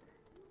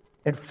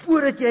 En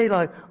voordat jy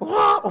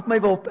op my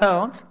wil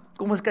pounce,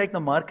 kom ons kyk na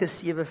Markus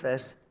 7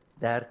 vers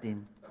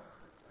 13.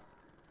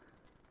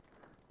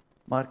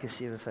 Markus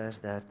 7 vers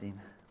 13.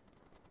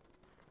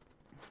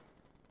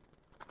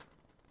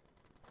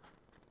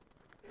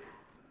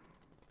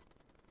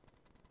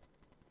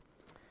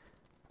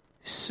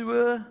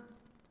 So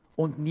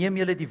ontneem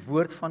julle die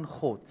woord van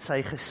God,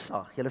 sy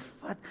gesag. Julle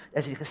vat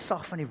as die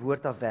gesag van die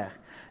woord af weg,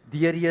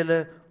 deur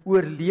julle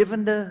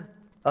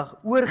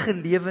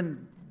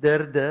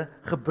oorgelewenderde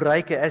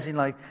gebruike, as in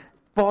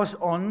pass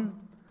on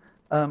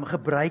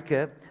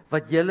gebruike,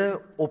 wat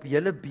julle op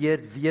julle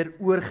beurt weer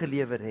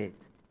oorgelewer het.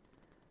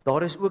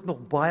 Daar is ook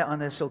nog baie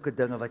ander sulke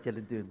dinge wat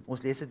julle doen.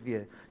 Ons lees dit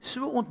weer.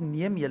 So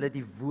ontneem julle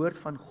die woord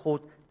van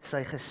God,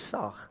 sy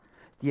gesag,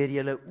 deur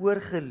julle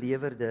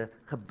oorgelewerde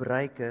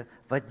gebruike,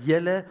 wat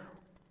julle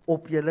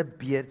op julle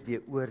beurt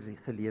weer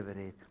oorgelewer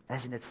het.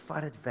 As in dit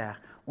vat dit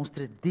weg. Ons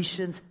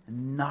traditions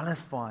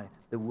nullify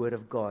the word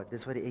of God.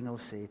 Dis wat die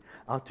Engels sê.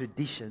 Our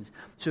traditions.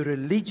 So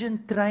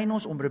religion train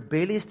ons om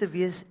rebellious te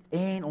wees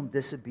en om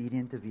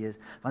disobedient te wees.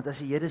 Want as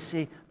die Here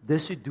sê,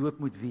 dis hoe doop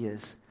moet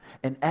wees,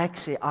 en ek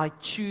sê, I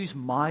choose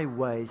my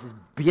ways, is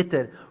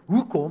beter.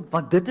 Hoekom?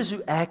 Want dit is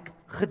hoe ek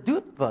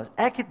gedoop was.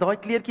 Ek het daai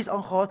kleertjies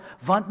aangehad,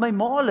 want my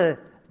maale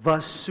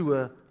was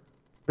so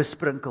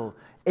besprinkel.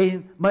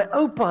 En my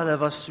oupa hulle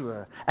was so.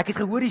 Ek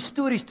het gehoor die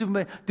stories toe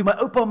my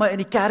oupa my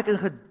in die kerk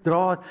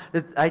ingedra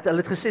het. Hy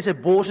het gesê sy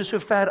bors is so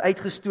ver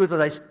uitgestoot,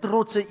 want hy's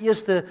trots, sy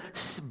eerste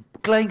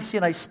klein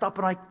seun, hy stap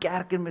in daai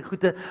kerk en met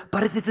goede,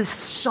 but it is a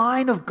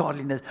sign of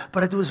godliness,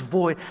 but it was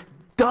void.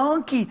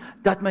 Dankie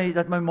dat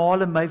my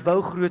maale my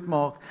wou groot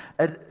maak.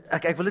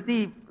 Ek wil dit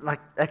nie,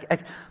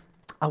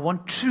 I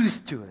want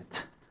truth to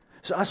it.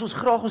 So as ons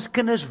graag ons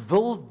kinders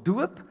wil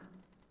doop,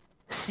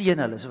 Seën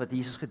hulle, so wat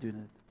Jesus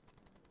gedoen het.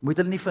 Moet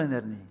hulle nie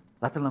verhinder nie.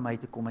 Laat hulle na my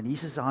toe kom. En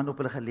Jesus se hand op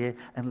hulle gelê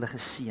en hulle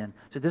geseën.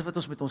 So dit wat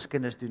ons met ons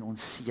kinders doen,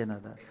 ons seën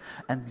hulle.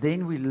 And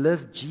then we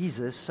live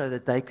Jesus so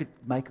that they could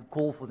make a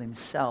call for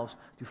themselves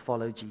to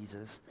follow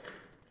Jesus.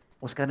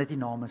 Ons kan dit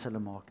nie namens hulle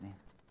maak nie.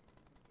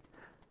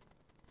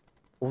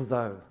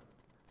 Although,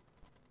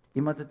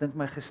 iemand het dink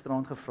my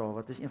gisterand gevra,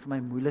 wat is een van my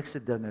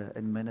moeilikste dinge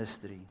in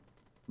ministry?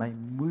 My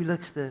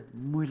moeilikste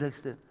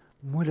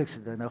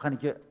ding. Nou gaan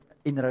ek jou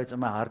inhouds in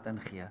my hart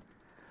ingee.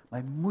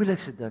 My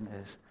moeilikste ding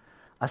is,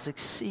 as ek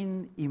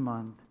sien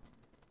iemand,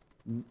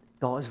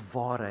 daar is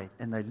waarheid,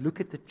 and they look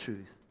at the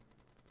truth,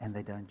 and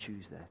they don't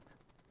choose that.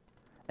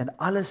 En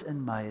alles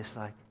in my is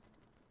like,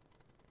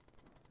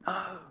 no,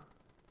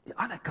 die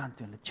ander kant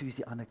toe, hulle choose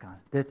die ander kant.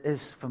 Dit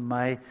is vir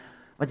my,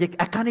 want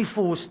ek kan nie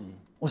force nie,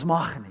 ons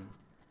mag nie.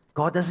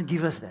 God doesn't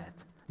give us that.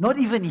 Not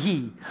even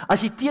He.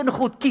 As jy teen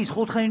God kies,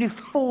 God gaan jou nie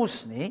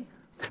force nie,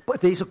 but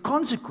there's a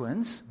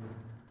consequence,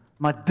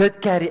 maar dit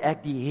carry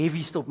ek die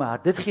heaviest op my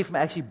hart. Dit geef my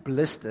actually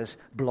blisters,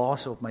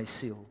 blaas op my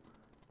siel.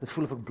 Dit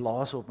voel of ek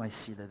blaas op my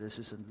siel. Dit is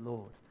soos in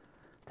Lord.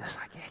 Dis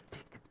like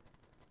hectic.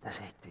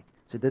 Dis hectic.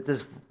 So dit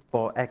is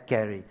waar ek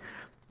carry.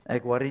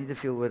 Ek worry nie te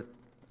veel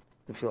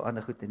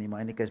ander goed nie,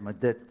 maar in die case, maar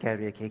dit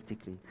carry ek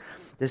hectically.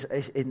 Dis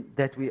is in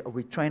that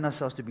we train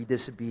ourselves to be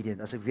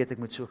disobedient. As ek weet ek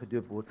moet so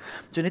gedoop word.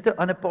 So net 'n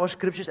ander paar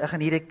scriptures. Ek gaan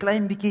hier 'n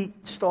klein bietjie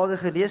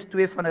stadiger lees,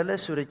 2 van hulle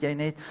sodat jy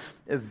net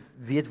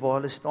weet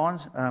waar hulle staan.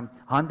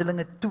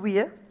 Handelinge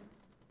 2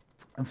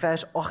 in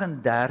vers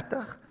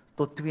 38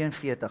 tot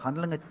 42.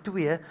 Handelinge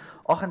 2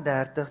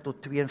 38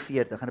 tot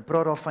 42. En dit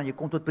praat daarvan jy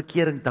kom tot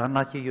bekering, dan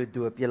laat jy jou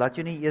doop. Jy laat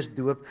jou nie eers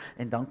doop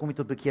en dan kom jy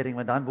tot bekering,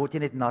 want dan word jy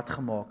net nat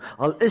gemaak.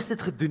 Al is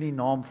dit gedoen in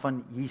naam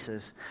van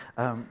Jesus.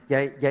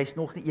 Jy's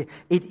nog nie.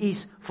 It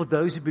is for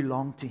those who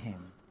belong to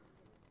him.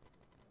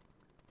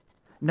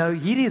 Nou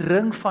hierdie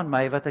ring van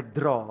my wat ek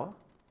dra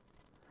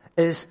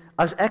is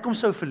as ek hom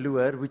sou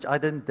verloor, which I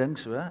didn't think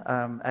so.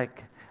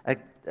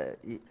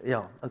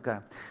 Ja, okay.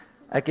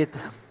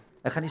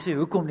 Ek gaan nie sê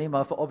hoekom nie,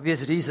 maar for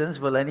obvious reasons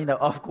wil hy nie nou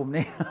afkom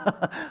nie.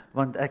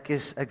 Want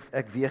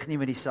ek weeg nie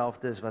met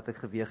dieselfde as wat ek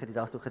geweeg het die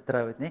dag toe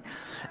getrou het nie.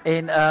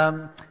 En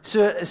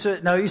so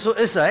nou hierso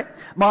is hy.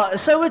 Maar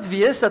sou dit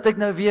wees dat ek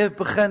nou weer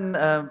begin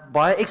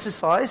baie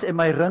exercise en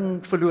my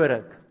ring verloor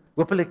ek?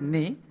 Hoopelik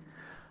nie.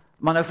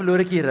 Maar nou verloor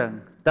ek die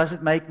ring. Does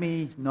it make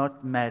me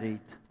not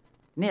married?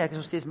 Nee, ek is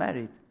nog steeds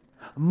married.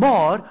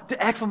 Maar toe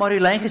ek vir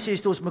Marilyn gesê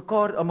het toe ons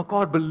aan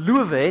mekaar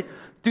beloof het,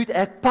 toe het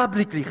ek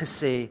publicly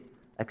gesê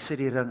ek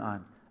sit die ring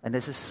aan. En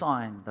dis 'n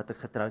sign dat ek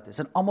getroud is.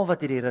 En almal wat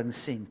hierdie ring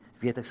sien,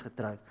 weet ek's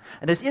getroud.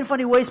 En dis een van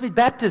die ways met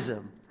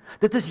baptism.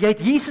 Dit is jy het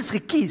Jesus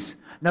gekies.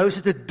 Nou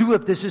is dit 'n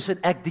doop, dis soos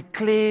ek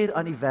declare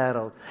aan die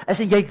wêreld. As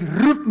en jy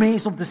roep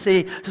mense om te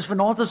sê, soos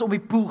vanaand as om die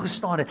pool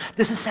gestaan het.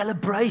 Dis 'n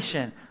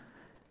celebration.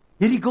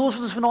 Hierdie girls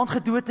wat ons vanaand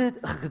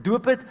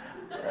gedoop het.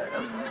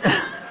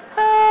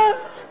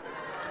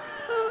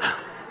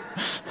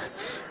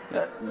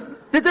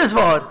 Dit is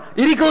waar.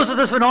 Hierdie girls wat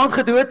ons vanaand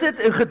gedoop het,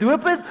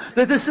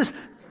 dit is soos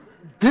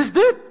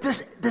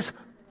dis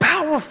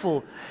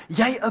powerful.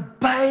 Jy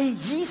obey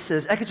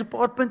Jesus. Ek het so 'n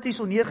paar punte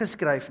hierso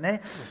neergeskryf, né?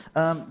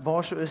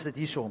 Waar so is dit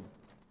hierso?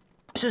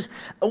 Soos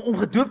om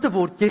gedoop te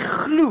word, jy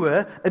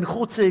glo in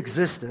God se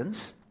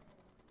existence.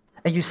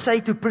 And you say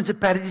to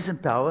principalities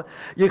and power,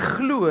 jy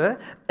glo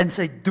in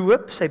sy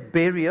doop, sy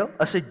burial,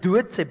 as sy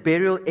dood, sy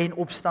burial en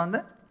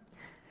opstande.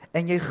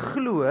 En jy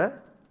glo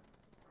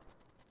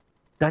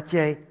dat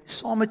jy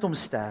saam met hom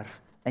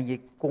sterf en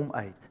jy kom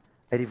uit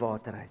die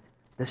water uit.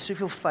 Dis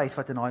soveel faith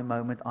wat in daai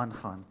moment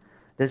aangaan.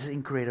 This is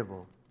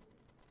incredible.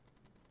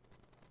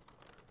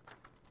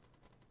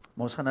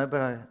 Maar ons gaan nou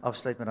by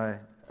afsluit met daai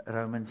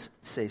Romans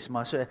 6,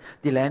 maar so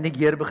die landing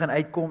gear begin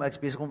uitkom, ek's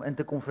besig om in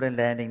te kom vir 'n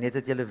landing, net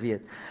dat julle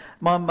weet.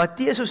 Maar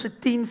Matteus se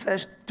 10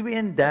 vers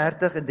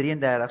 32 en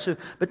 33. So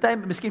party,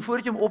 miskien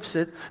voordat jy hom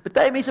opsit,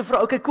 party mense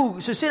vra, okay, cool,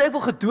 so sê hy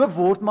wil gedoop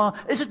word,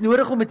 maar is dit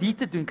nodig om dit hier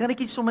te doen? Kan ek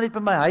iets sommer net by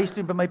my huis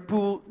doen, by my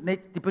pool,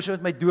 net die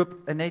persoon met my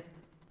doop en net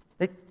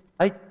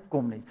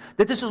uitkom nie.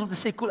 Dit is soos om te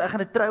sê, cool, ek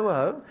gaan 'n troue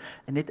hou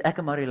en net ek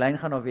en Marilyn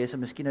gaan daar wees en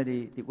miskien nou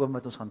die oom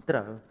wat ons gaan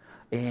trou.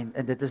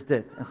 En dit is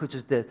dit, en goed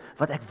soos dit,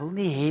 wat ek wil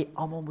nie hê,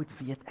 almal moet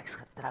weet, ek's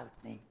getroud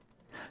nie.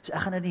 So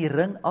ek gaan nou die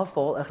ring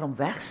afhaal, ek gaan hom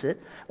wegsit,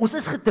 ons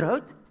is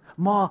getroud,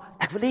 maar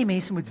ek wil hê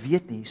mense moet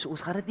weet nie, so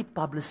ons gaan dit nie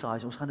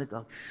publicize, ons gaan dit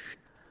al,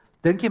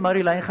 dink jy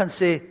Marilyn gaan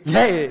sê,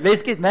 yeah,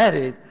 let's get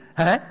married,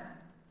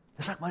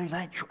 dis like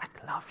Marilyn,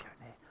 ek love you,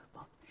 nee,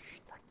 maar,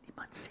 dat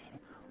niemand sê nie,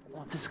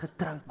 ons is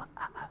getroud, maar,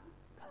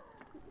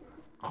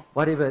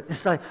 whatever,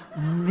 it's like,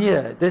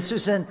 nee, dis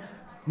soos in,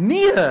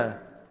 nee,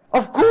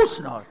 of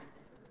course not.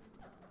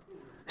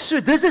 So,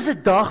 dis is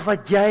 'n dag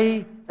wat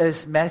jy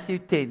is Matthew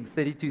 10,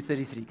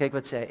 32-33. Kyk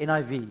wat sê hy,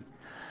 NIV.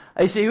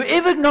 Hy sê,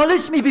 whoever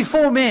acknowledges me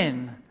before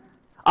men,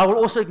 I will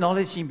also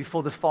acknowledge him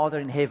before the Father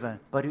in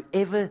heaven. But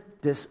whoever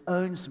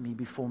disowns me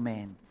before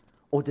men,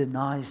 or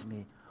denies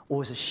me,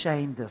 or is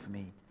ashamed of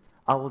me,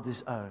 I will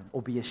disown,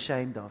 or be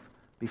ashamed of,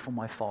 before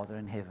my Father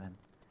in heaven.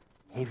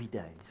 Heavy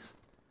days.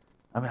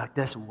 I mean, like,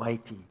 dis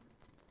weighty.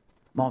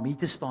 Maar om hier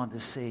te staan te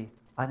sê,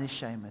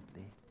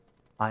 unashamedly,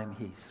 I am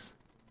his.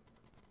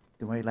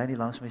 Toe my lyn hier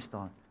langs my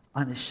staan,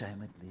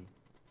 unashamedly,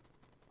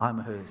 I'm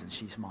hers and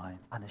she's mine,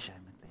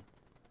 unashamedly.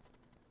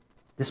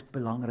 Dis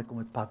belangrik om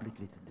dit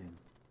publicly te doen.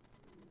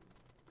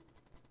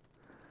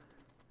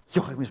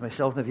 Ek moes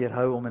myself nou weer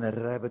hou om in 'n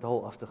rabbit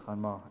hole af te gaan,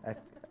 maar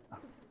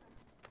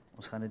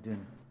ons gaan dit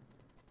doen.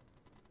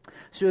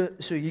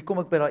 So hier kom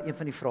ek by daai een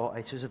van die vrae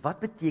uit, soos wat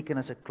beteken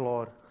as ek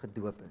klaar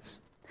gedoop is?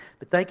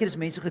 Partykeer is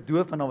mense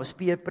gedoop want daar was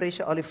peer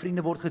pressure, al die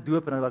vriende word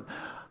gedoop en hulle dan,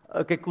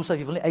 okay, cool,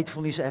 jy wil nie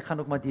uitvoel nie, so ek gaan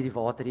ook maar deur die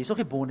water. Jy is nog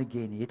nie born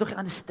again nie. Jy het nog nie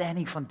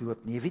understanding van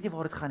doop nie. Jy weet nie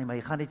waar dit gaan nie, maar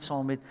jy gaan net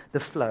saam met the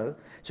flow.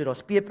 So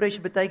daar's peer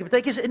pressure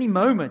partykeer is in die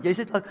moment. Jy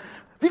sê like,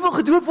 wie wil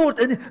gedoop word?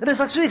 En dit is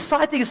like so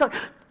exciting.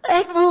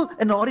 Ek wil,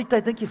 en na die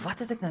tyd dink jy, wat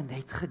het ek nou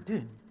net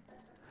gedoen?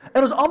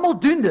 En ons almal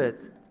doen dit.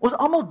 Ons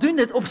almal doen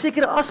dit op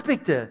sekere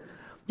aspekte.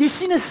 Jy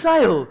sien 'n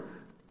seil,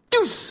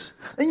 toes,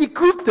 en jy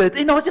koop dit,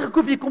 en nadat jy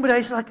gekoop, jy kom by die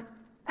huis, like,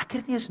 ek het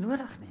dit nie eens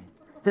nodig nie.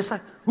 Dis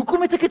like,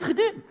 hoekom het ek dit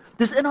gedoen?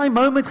 Dis in daai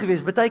moment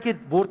gewees. Partykeer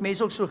word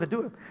mense ook so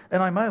gedoop, in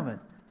daai moment.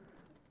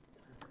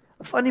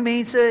 Van die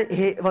mense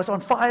was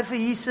on fire vir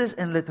Jesus,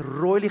 en hulle het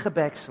royally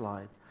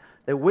gebackslide.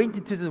 They went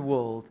into the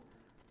world,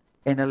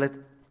 en hulle het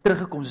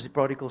teruggekom, soos die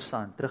prodigal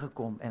son,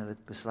 teruggekom, en hulle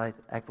het besluit,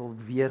 ek wil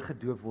weer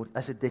gedoop word,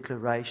 as a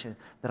declaration,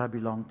 that I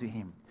belong to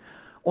him.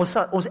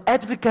 Ons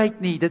advocate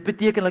nie, dit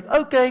beteken like,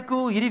 okay,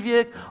 cool, hierdie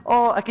week,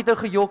 ek het nou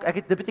gejok,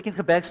 dit beteken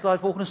gebackslide,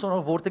 volgende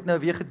Sondag word ek nou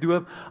weer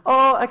gedoop,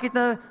 ek het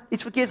nou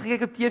iets verkeerd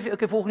gekyk op TV,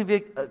 okay, volgende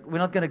week, we're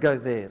not gonna go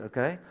there,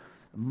 okay?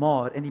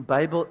 Maar in die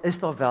Bybel is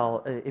daar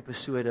wel 'n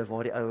episode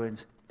waar die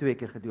ouens 2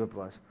 keer gedoop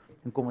was.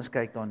 En kom ons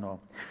kyk daarna.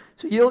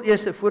 So heel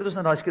eers, voordat ons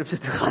na daai skripsie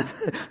toe gaan,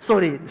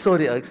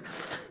 sorry ouks,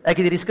 ek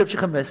het hierdie skripsie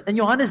gemis, in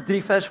Johannes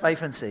 3 vers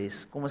 5 en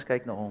 6, kom ons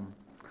kyk na hom.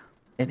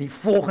 En die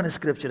volgende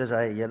skripsie is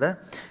hy, julle,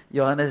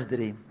 Johannes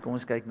 3, kom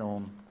ons kyk na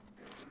hom.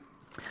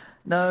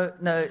 Nou,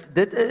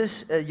 dit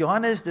is,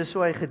 Johannes, dis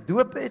so hy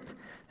gedoop het,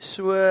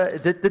 so,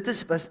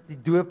 dit was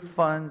die doop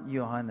van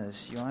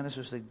Johannes,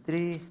 hoofstuk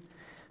 3,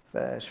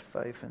 vers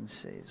 5 en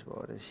 6,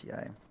 waar is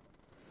jy?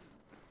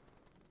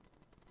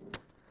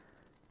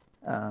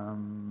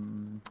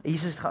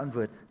 Jesus het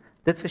geantwoord,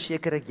 dit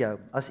verseker ek jou,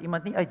 as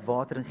iemand nie uit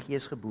water en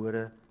gees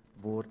gebore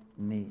word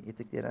nie, het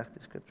ek die regte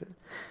skripsie?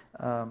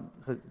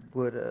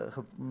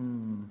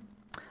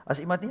 As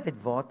iemand nie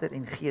uit water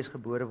en gees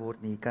gebore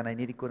word nie, kan hy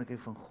nie die koninkryk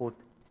van God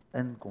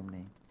inkom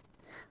nie.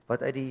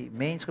 Wat uit die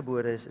mens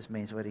gebore is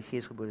mens, wat die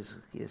gees gebore is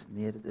gees.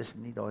 Nee, dit is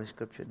nie daai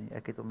skripsie nie,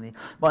 ek het hom nie.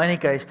 Maar in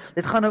die case,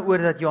 dit gaan nou oor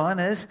dat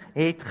Johannes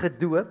het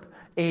gedoop,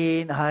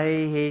 en hy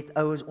het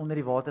ouens onder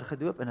die water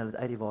gedoop, en hulle het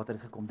uit die water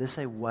gekom. Dis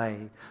sy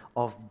way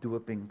of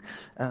doping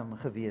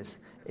gewees.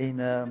 En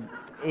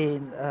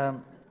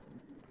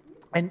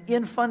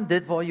een van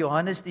dit waar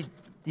Johannes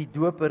die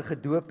doper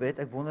gedoop het,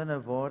 ek wonder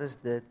nou waar is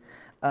dit,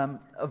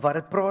 wat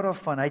het praat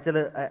daarvan,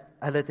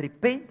 hy het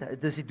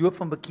repent, dis die doop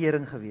van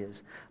bekering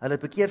gewees. Hulle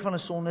het bekeer van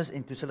hulle sondes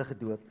en toe is hulle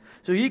gedoop.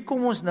 So hier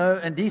kom ons nou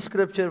in die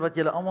scripture wat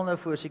julle almal nou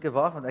voor seker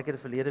wag, want ek het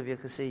verlede week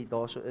gesê,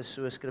 daarso is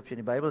so 'n scripture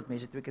in die Bybel dat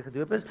mense 2 keer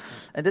gedoop is.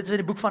 En dit is in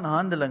die boek van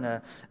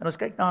Handelinge. En ons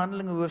kyk na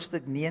Handelinge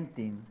hoofstuk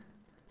 19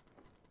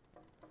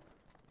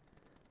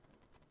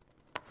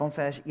 van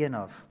vers 1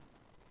 af.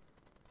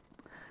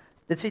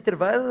 Dit sê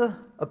terwyl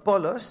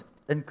Apollos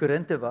in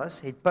Korinthe was,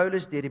 het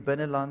Paulus deur die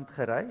binneland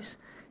gereis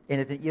en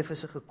het in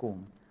Efese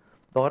gekom.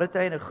 Daar het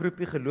hy 'n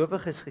groepie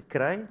gelowiges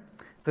gekry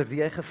vir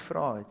wie hy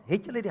gevra het,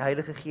 het julle die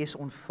Heilige Gees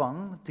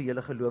ontvang toe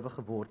julle gelowig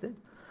geword het?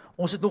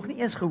 Ons het nog nie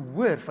eens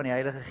gehoor van die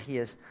Heilige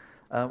Gees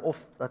of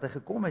dat hy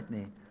gekom het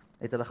nie,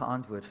 het hulle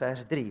geantwoord.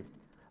 Vers 3.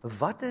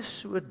 Wat is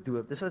so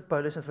doop? Dis wat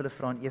Paulus aan hulle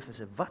vra in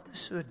Efese. Wat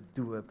is so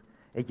doop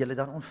het julle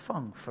dan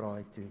ontvang? Vra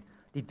hy toe.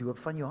 Die doop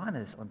van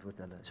Johannes, antwoord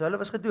hulle. So hulle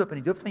was gedoop, en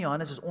die doop van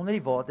Johannes is onder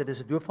die water,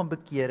 dis 'n doop van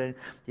bekering,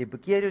 jy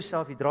bekeer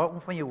jouself, jy draai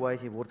om van jou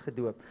ways, jy word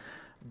gedoop.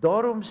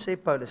 Daarom sê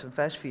Paulus in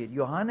vers 4,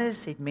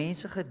 Johannes het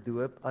mense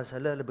gedoop as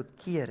hulle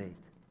bekeer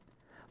het,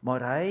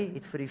 maar hy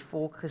het vir die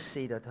volk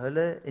gesê dat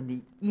hulle in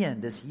die een,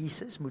 dis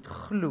Jesus, moet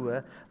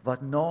glo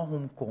wat na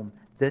hom kom,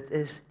 dit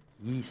is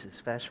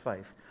Jesus, vers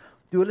 5.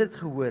 Toe hulle dit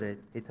gehoor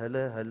het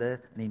hulle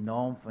in die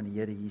naam van die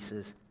Here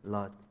Jesus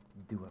laat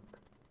doop.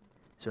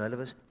 So hulle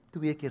was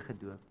 2 keer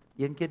gedoop.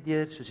 Een keer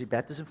deur, soos die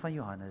baptism van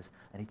Johannes,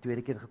 en die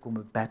tweede keer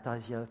gekom,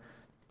 baptize jou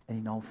in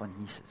die naam van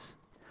Jesus.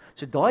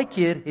 So daai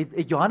keer,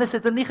 het Johannes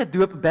het hulle nie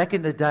gedoop back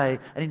in the day,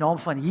 in die naam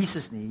van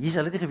Jesus nie.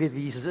 Hulle het nie geweet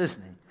wie Jesus is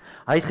nie.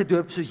 Hy het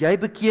gedoop, soos jy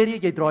bekeer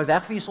jy draai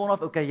weg van jou sonde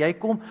af, okay, jy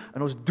kom,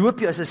 en ons doop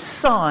jou as 'n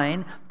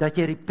sign, dat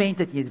jy repent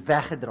het, jy het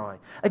weggedraai.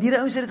 En hierdie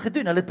ouens het dit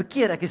gedoen, hulle het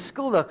bekeer, ek is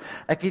skuldig,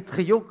 ek het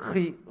gejok,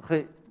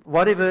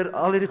 whatever,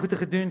 al hierdie goede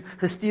gedoen,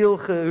 gesteel,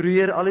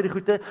 geroeer, al hierdie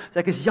goede, so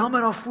ek is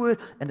jammer daarvoor,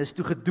 en is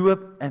toe gedoop,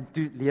 en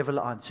toe leef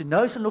hulle aan. So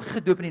nou is hulle nog nie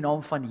gedoop in die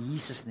naam van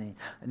Jesus nie,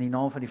 in die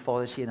naam van die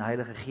Vader, Seun en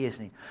Heilige Gees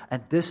nie,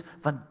 en dus,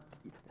 want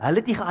hulle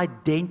het nie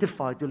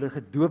ge-identify toe hulle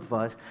gedoop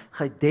was,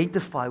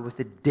 ge-identify with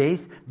the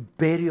death,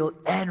 burial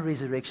and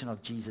resurrection of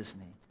Jesus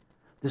nie.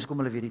 Dis kom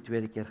hulle weer die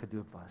tweede keer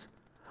gedoop was.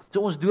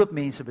 So ons doop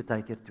mense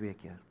baie keer 2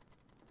 keer.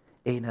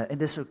 En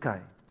dis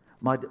okay.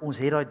 Maar ons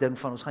het daai ding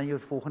van, ons gaan jou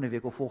volgende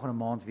week of volgende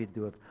maand weer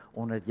doop,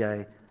 omdat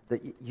that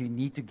you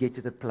need to get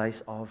to the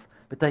place of,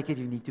 beteken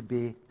you need to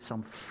bear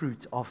some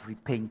fruit of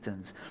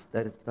repentance,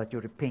 dat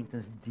your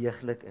repentance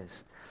deeglik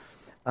is.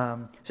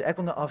 So ek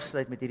wil nou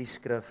afsluit met hierdie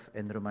skrif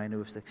in Romeine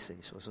hoofstuk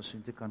 6, as ons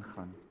soontoe kan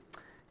gaan.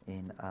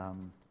 En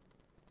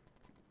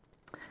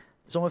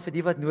sommer vir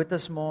die wat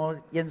notas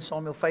maak, 1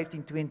 Samuel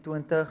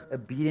 15:22,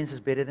 obedience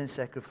is better than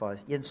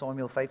sacrifice. 1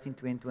 Samuel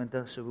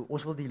 15:22, so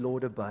ons wil die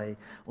Lord by.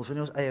 Ons wil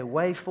nie ons eie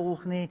way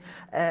volg nie.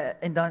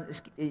 En dan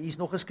hier's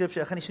nog 'n skrif,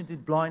 ek gaan nie so toe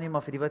blaai nie,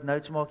 maar vir die wat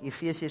notes maak,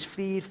 Efesiërs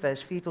 4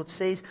 vers 4 tot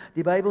 6,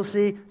 die Bybel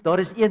sê daar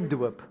is een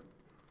doop.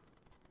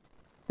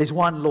 There's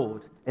one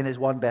Lord and there's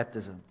one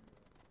baptism.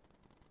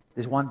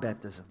 There's one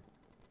baptism.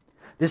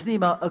 Dis nie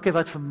maar okay,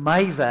 wat vir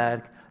my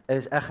werk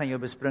is ek gaan jou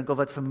besprinkel,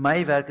 wat vir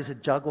my werk is 'n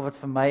jug, of wat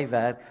vir my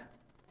werk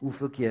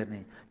hoeveel keer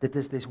nie.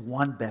 There's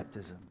one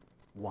baptism.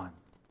 One.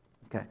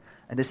 Okay.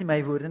 En dis nie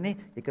my woorde nie.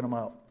 Jy kan hom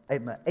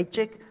maar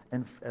uitcheck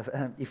in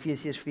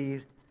Efesiërs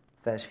 4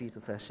 vers 4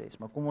 tot vers 6.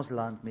 Maar kom ons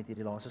land met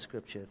hierdie laaste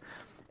scripture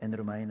in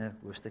Romeine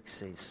hoofstuk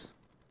 6.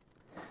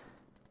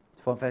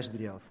 Van vers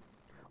 3 af.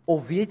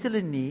 Of weet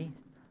julle nie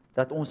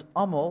dat ons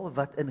almal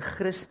wat in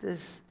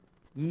Christus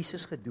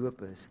Jesus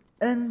gedoop is,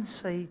 in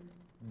sy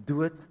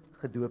dood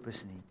gedoop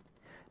is nie.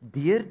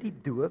 Deur die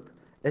doop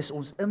is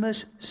ons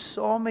immers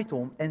saam met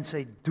hom in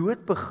sy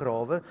dood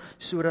begrawe,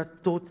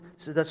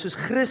 sodat soos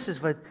Christus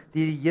wat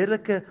die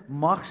heerlike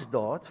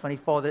magsdaad van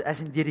die Vader,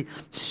 as in die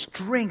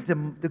strength,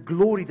 the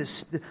glory,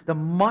 the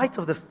might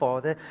of the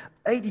Father,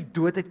 uit die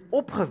dood uit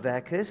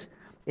opgewek is,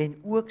 en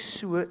ook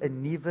so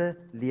 'n nuwe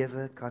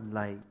lewe kan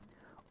lei.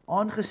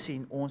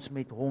 Aangesien ons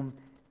met hom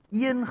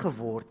een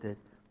geword het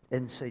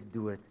in sy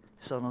dood,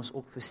 sal ons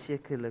ook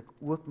versekerlik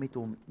ook met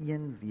hom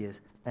een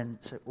wees in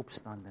sy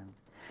opstanding.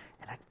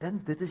 En ek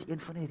dink dit is een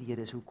van die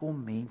redes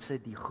hoekom mense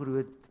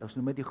ons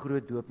noem dit die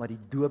groot doop, maar die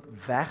doop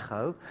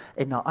weghou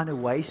en na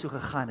ander ways so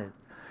gegaan het.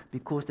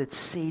 Because dit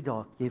sê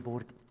daar, jy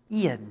word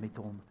een met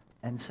hom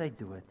in sy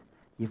dood.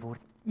 Jy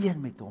word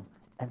een met hom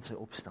in sy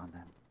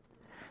opstanding.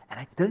 En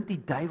ek dink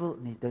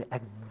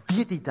ek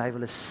weet die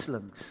duiwel is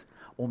slinks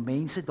om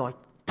mense daai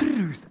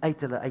truth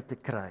uit hulle uit te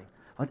kry.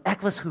 Want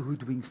ek was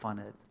gehoedwink van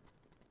dit.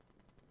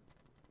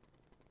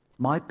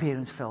 My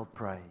parents felt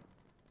prey.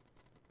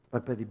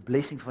 But by the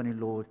blessing van die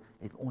Lord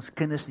het ons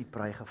kinders nie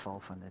prey geval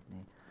van dit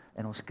nie.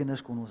 En ons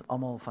kinders kon ons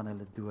almal van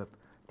hulle doop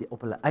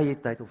op hulle eie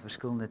tyd op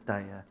verskillende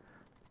tye.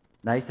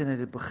 Nathan het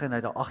dit begin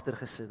uit daar agter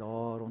gesit,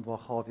 daar rond waar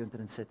Gawie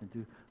onder sit, en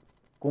toe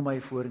kom hy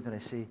vorentoe en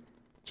hy sê,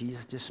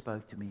 Jesus just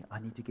spoke to me, I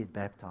need to get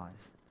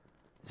baptized.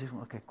 Dis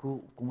sê, okay,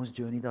 cool, kom ons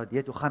journey daar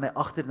deur. Toe gaan hy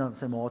agter na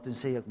sy ma toe en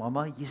sê ek,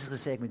 mamma, Jesus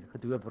gesê ek moet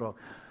gedoop raak.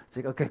 Sê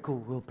ek, okay,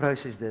 cool, we'll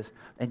process this.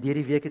 En deur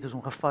die week het ons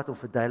hom gevat om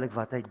verduidelik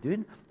wat hy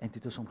doen, en toe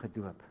het ons hom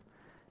gedoop.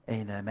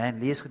 En man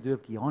Lees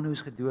gedoop, Keanu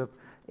is gedoop,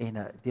 en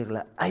deur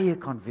hulle eie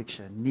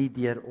conviction, nie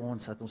deur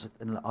ons, dat ons dit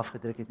in hulle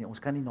afgedruk het nie. Ons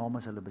kan nie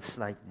namens hulle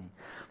besluit nie,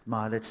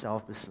 maar hulle het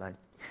self besluit.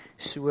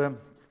 So,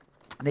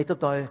 net op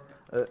daai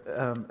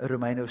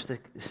Romeine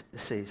hoofstuk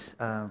 6,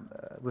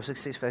 hoofstuk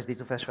 6 vers 3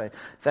 tot vers 5.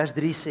 Vers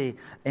 3 sê,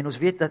 en ons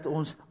weet dat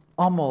ons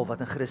almal wat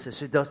in Christus,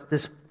 so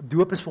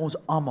doop is vir ons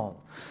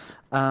almal.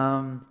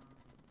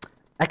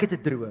 Ek het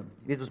 'n droom,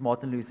 jy weet ons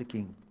Martin Luther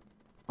King.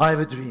 I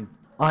have a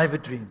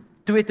dream.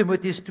 2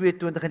 Timoteus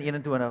 2:20 en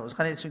 21. Ons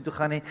gaan nie so toe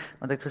gaan nie,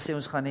 want ek het gesê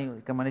ons gaan nie,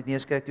 ek kan maar net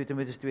neerskryf 2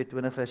 Timoteus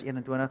 2:20 vers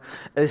 21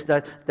 is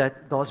dat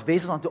daar's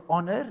vessels unto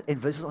honor en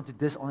vessels unto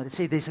dishonor. It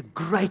say there's a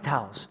great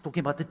house,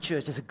 talking about the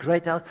church, there's a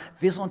great house,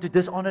 vessels unto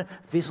dishonor,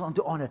 vessels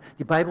unto honor.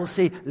 Die Bible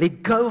sê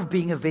let go of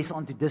being a vessel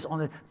unto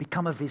dishonor,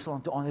 become a vessel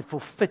unto honor, for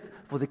fit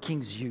for the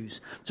king's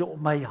use. So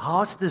my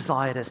heart's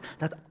desire is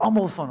dat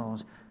almal van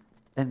ons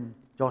in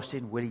Josh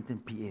in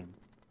Wellington PM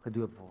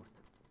gedoop word.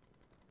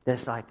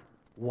 That's like,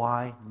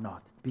 why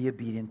not? Be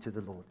obedient to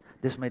the Lord.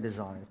 Dis my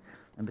desire.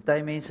 En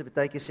baie mense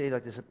keer sê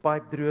dat dis 'n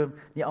pipe droom.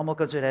 Nie almal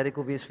kan so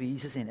radical wees vir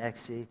Jesus en ek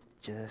sê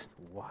just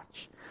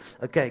watch.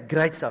 Okay,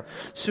 great stuff.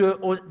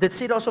 So dit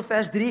sê daarso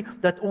vers 3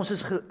 dat ons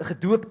is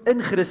gedoop in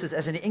Christus,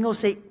 as in die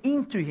Engels sê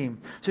into him.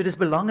 So dis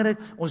belangrik,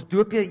 ons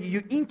doop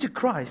you into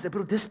Christ.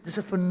 Bro, dis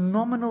 'n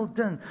phenomenal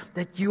ding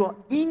that you are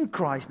in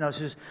Christ. Nou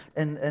soos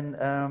in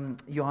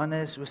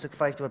Johannes hoofstuk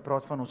 5 wat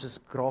praat van ons is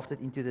grafted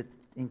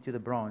into the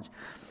branch.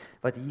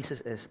 Wat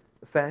Jesus is.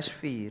 Vers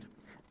 4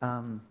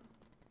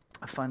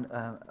 van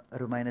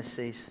Romeine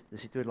 6,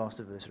 dis die tweede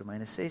laaste vers,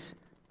 Romeine 6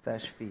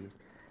 vers 4.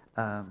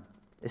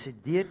 Is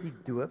dit deur die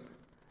doop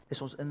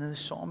is ons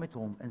saam met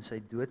hom in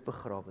sy dood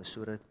begrawe,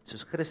 sodat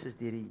soos Christus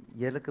deur die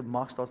heerlike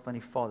magstaat van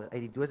die Vader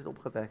uit die dood het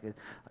opgewek het,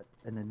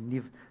 in 'n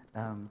nuwe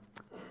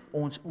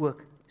ons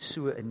ook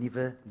so 'n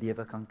nuwe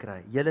lewe kan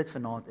kry. Julle het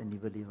vanaand 'n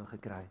nuwe lewe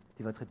gekry,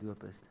 die wat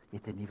gedoop is,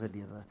 het 'n nuwe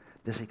lewe.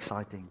 Dis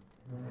exciting.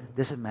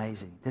 Dis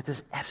amazing. Dit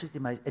is absolutely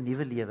amazing, 'n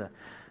nuwe lewe.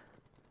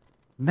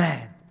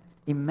 Man,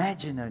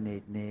 imagine nou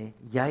net, nee,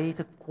 jy het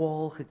 'n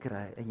kwaal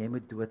gekry en jy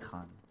moet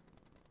doodgaan.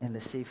 En hulle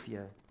sê vir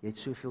jou, jy het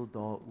soveel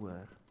dae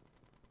oor.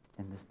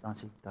 En dan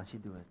is jy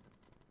dood.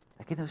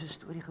 Ek het nou so 'n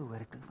storie gehoor,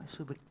 ek klink my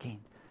so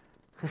bekend.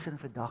 Gister en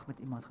vandag met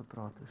iemand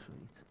gepraat oor so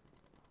iets.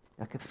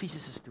 Ja, ek het 'n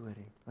fisiese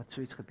storie wat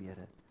so iets gebeur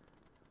het.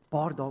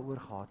 Paar daaroor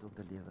gehad om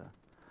te lewe.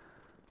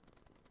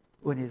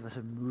 O nee, dit was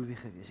 'n movie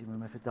gewees. Jy moet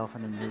my vertel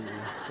van 'n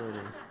movie.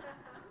 Sorry.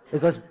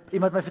 Dit was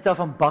iemand my vertel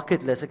van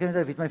bucket list. Ek weet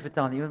nie wie het my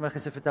vertel nie. Iemand my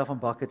gister vertel van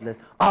bucket list.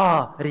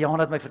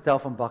 Rihanna het my vertel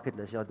van bucket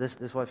list. Ja,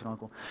 dis waar hy vandaan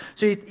kom.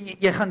 So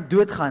jy gaan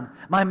doodgaan.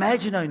 Maar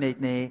imagine nou net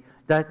nê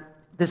dat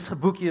dis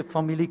geboek jy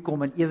familie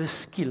kom en ewe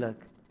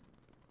skielik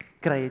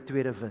kry jy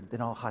tweede wind en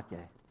dan gaan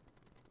jy.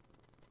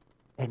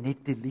 En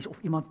net die lies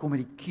of iemand kom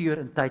met die kuur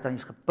in tyd en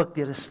jy's gepik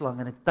deur 'n slang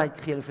en 'n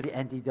tyd gee hulle vir die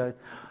antidote.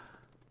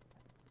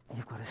 En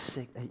you've got a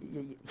sick,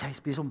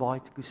 jy's besig om baie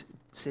te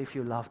sê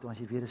vir jou loved ones,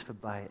 jy weet is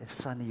verby, and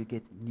suddenly you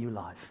get new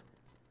life.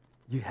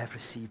 You have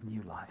received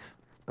new life,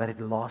 but it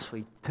lasts for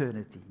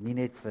eternity, nie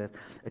net vir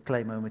 'n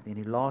klein moment nie.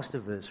 Die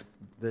laaste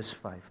vers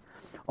 5.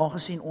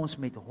 Aangesien ons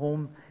met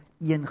hom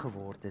een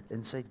geword het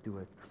in sy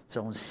dood,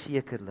 sal ons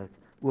sekerlik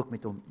ook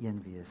met hom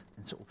een wees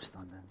in sy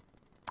opstanding.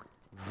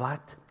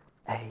 Wat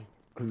 'n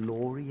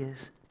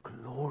glorious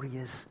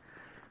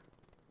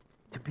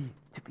to be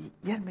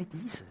een met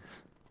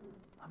Jesus.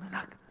 I mean,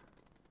 like,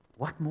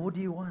 what more do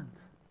you want?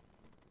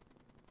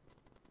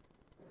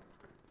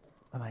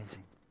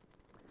 Amazing.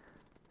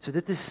 So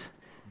dit is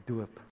doop.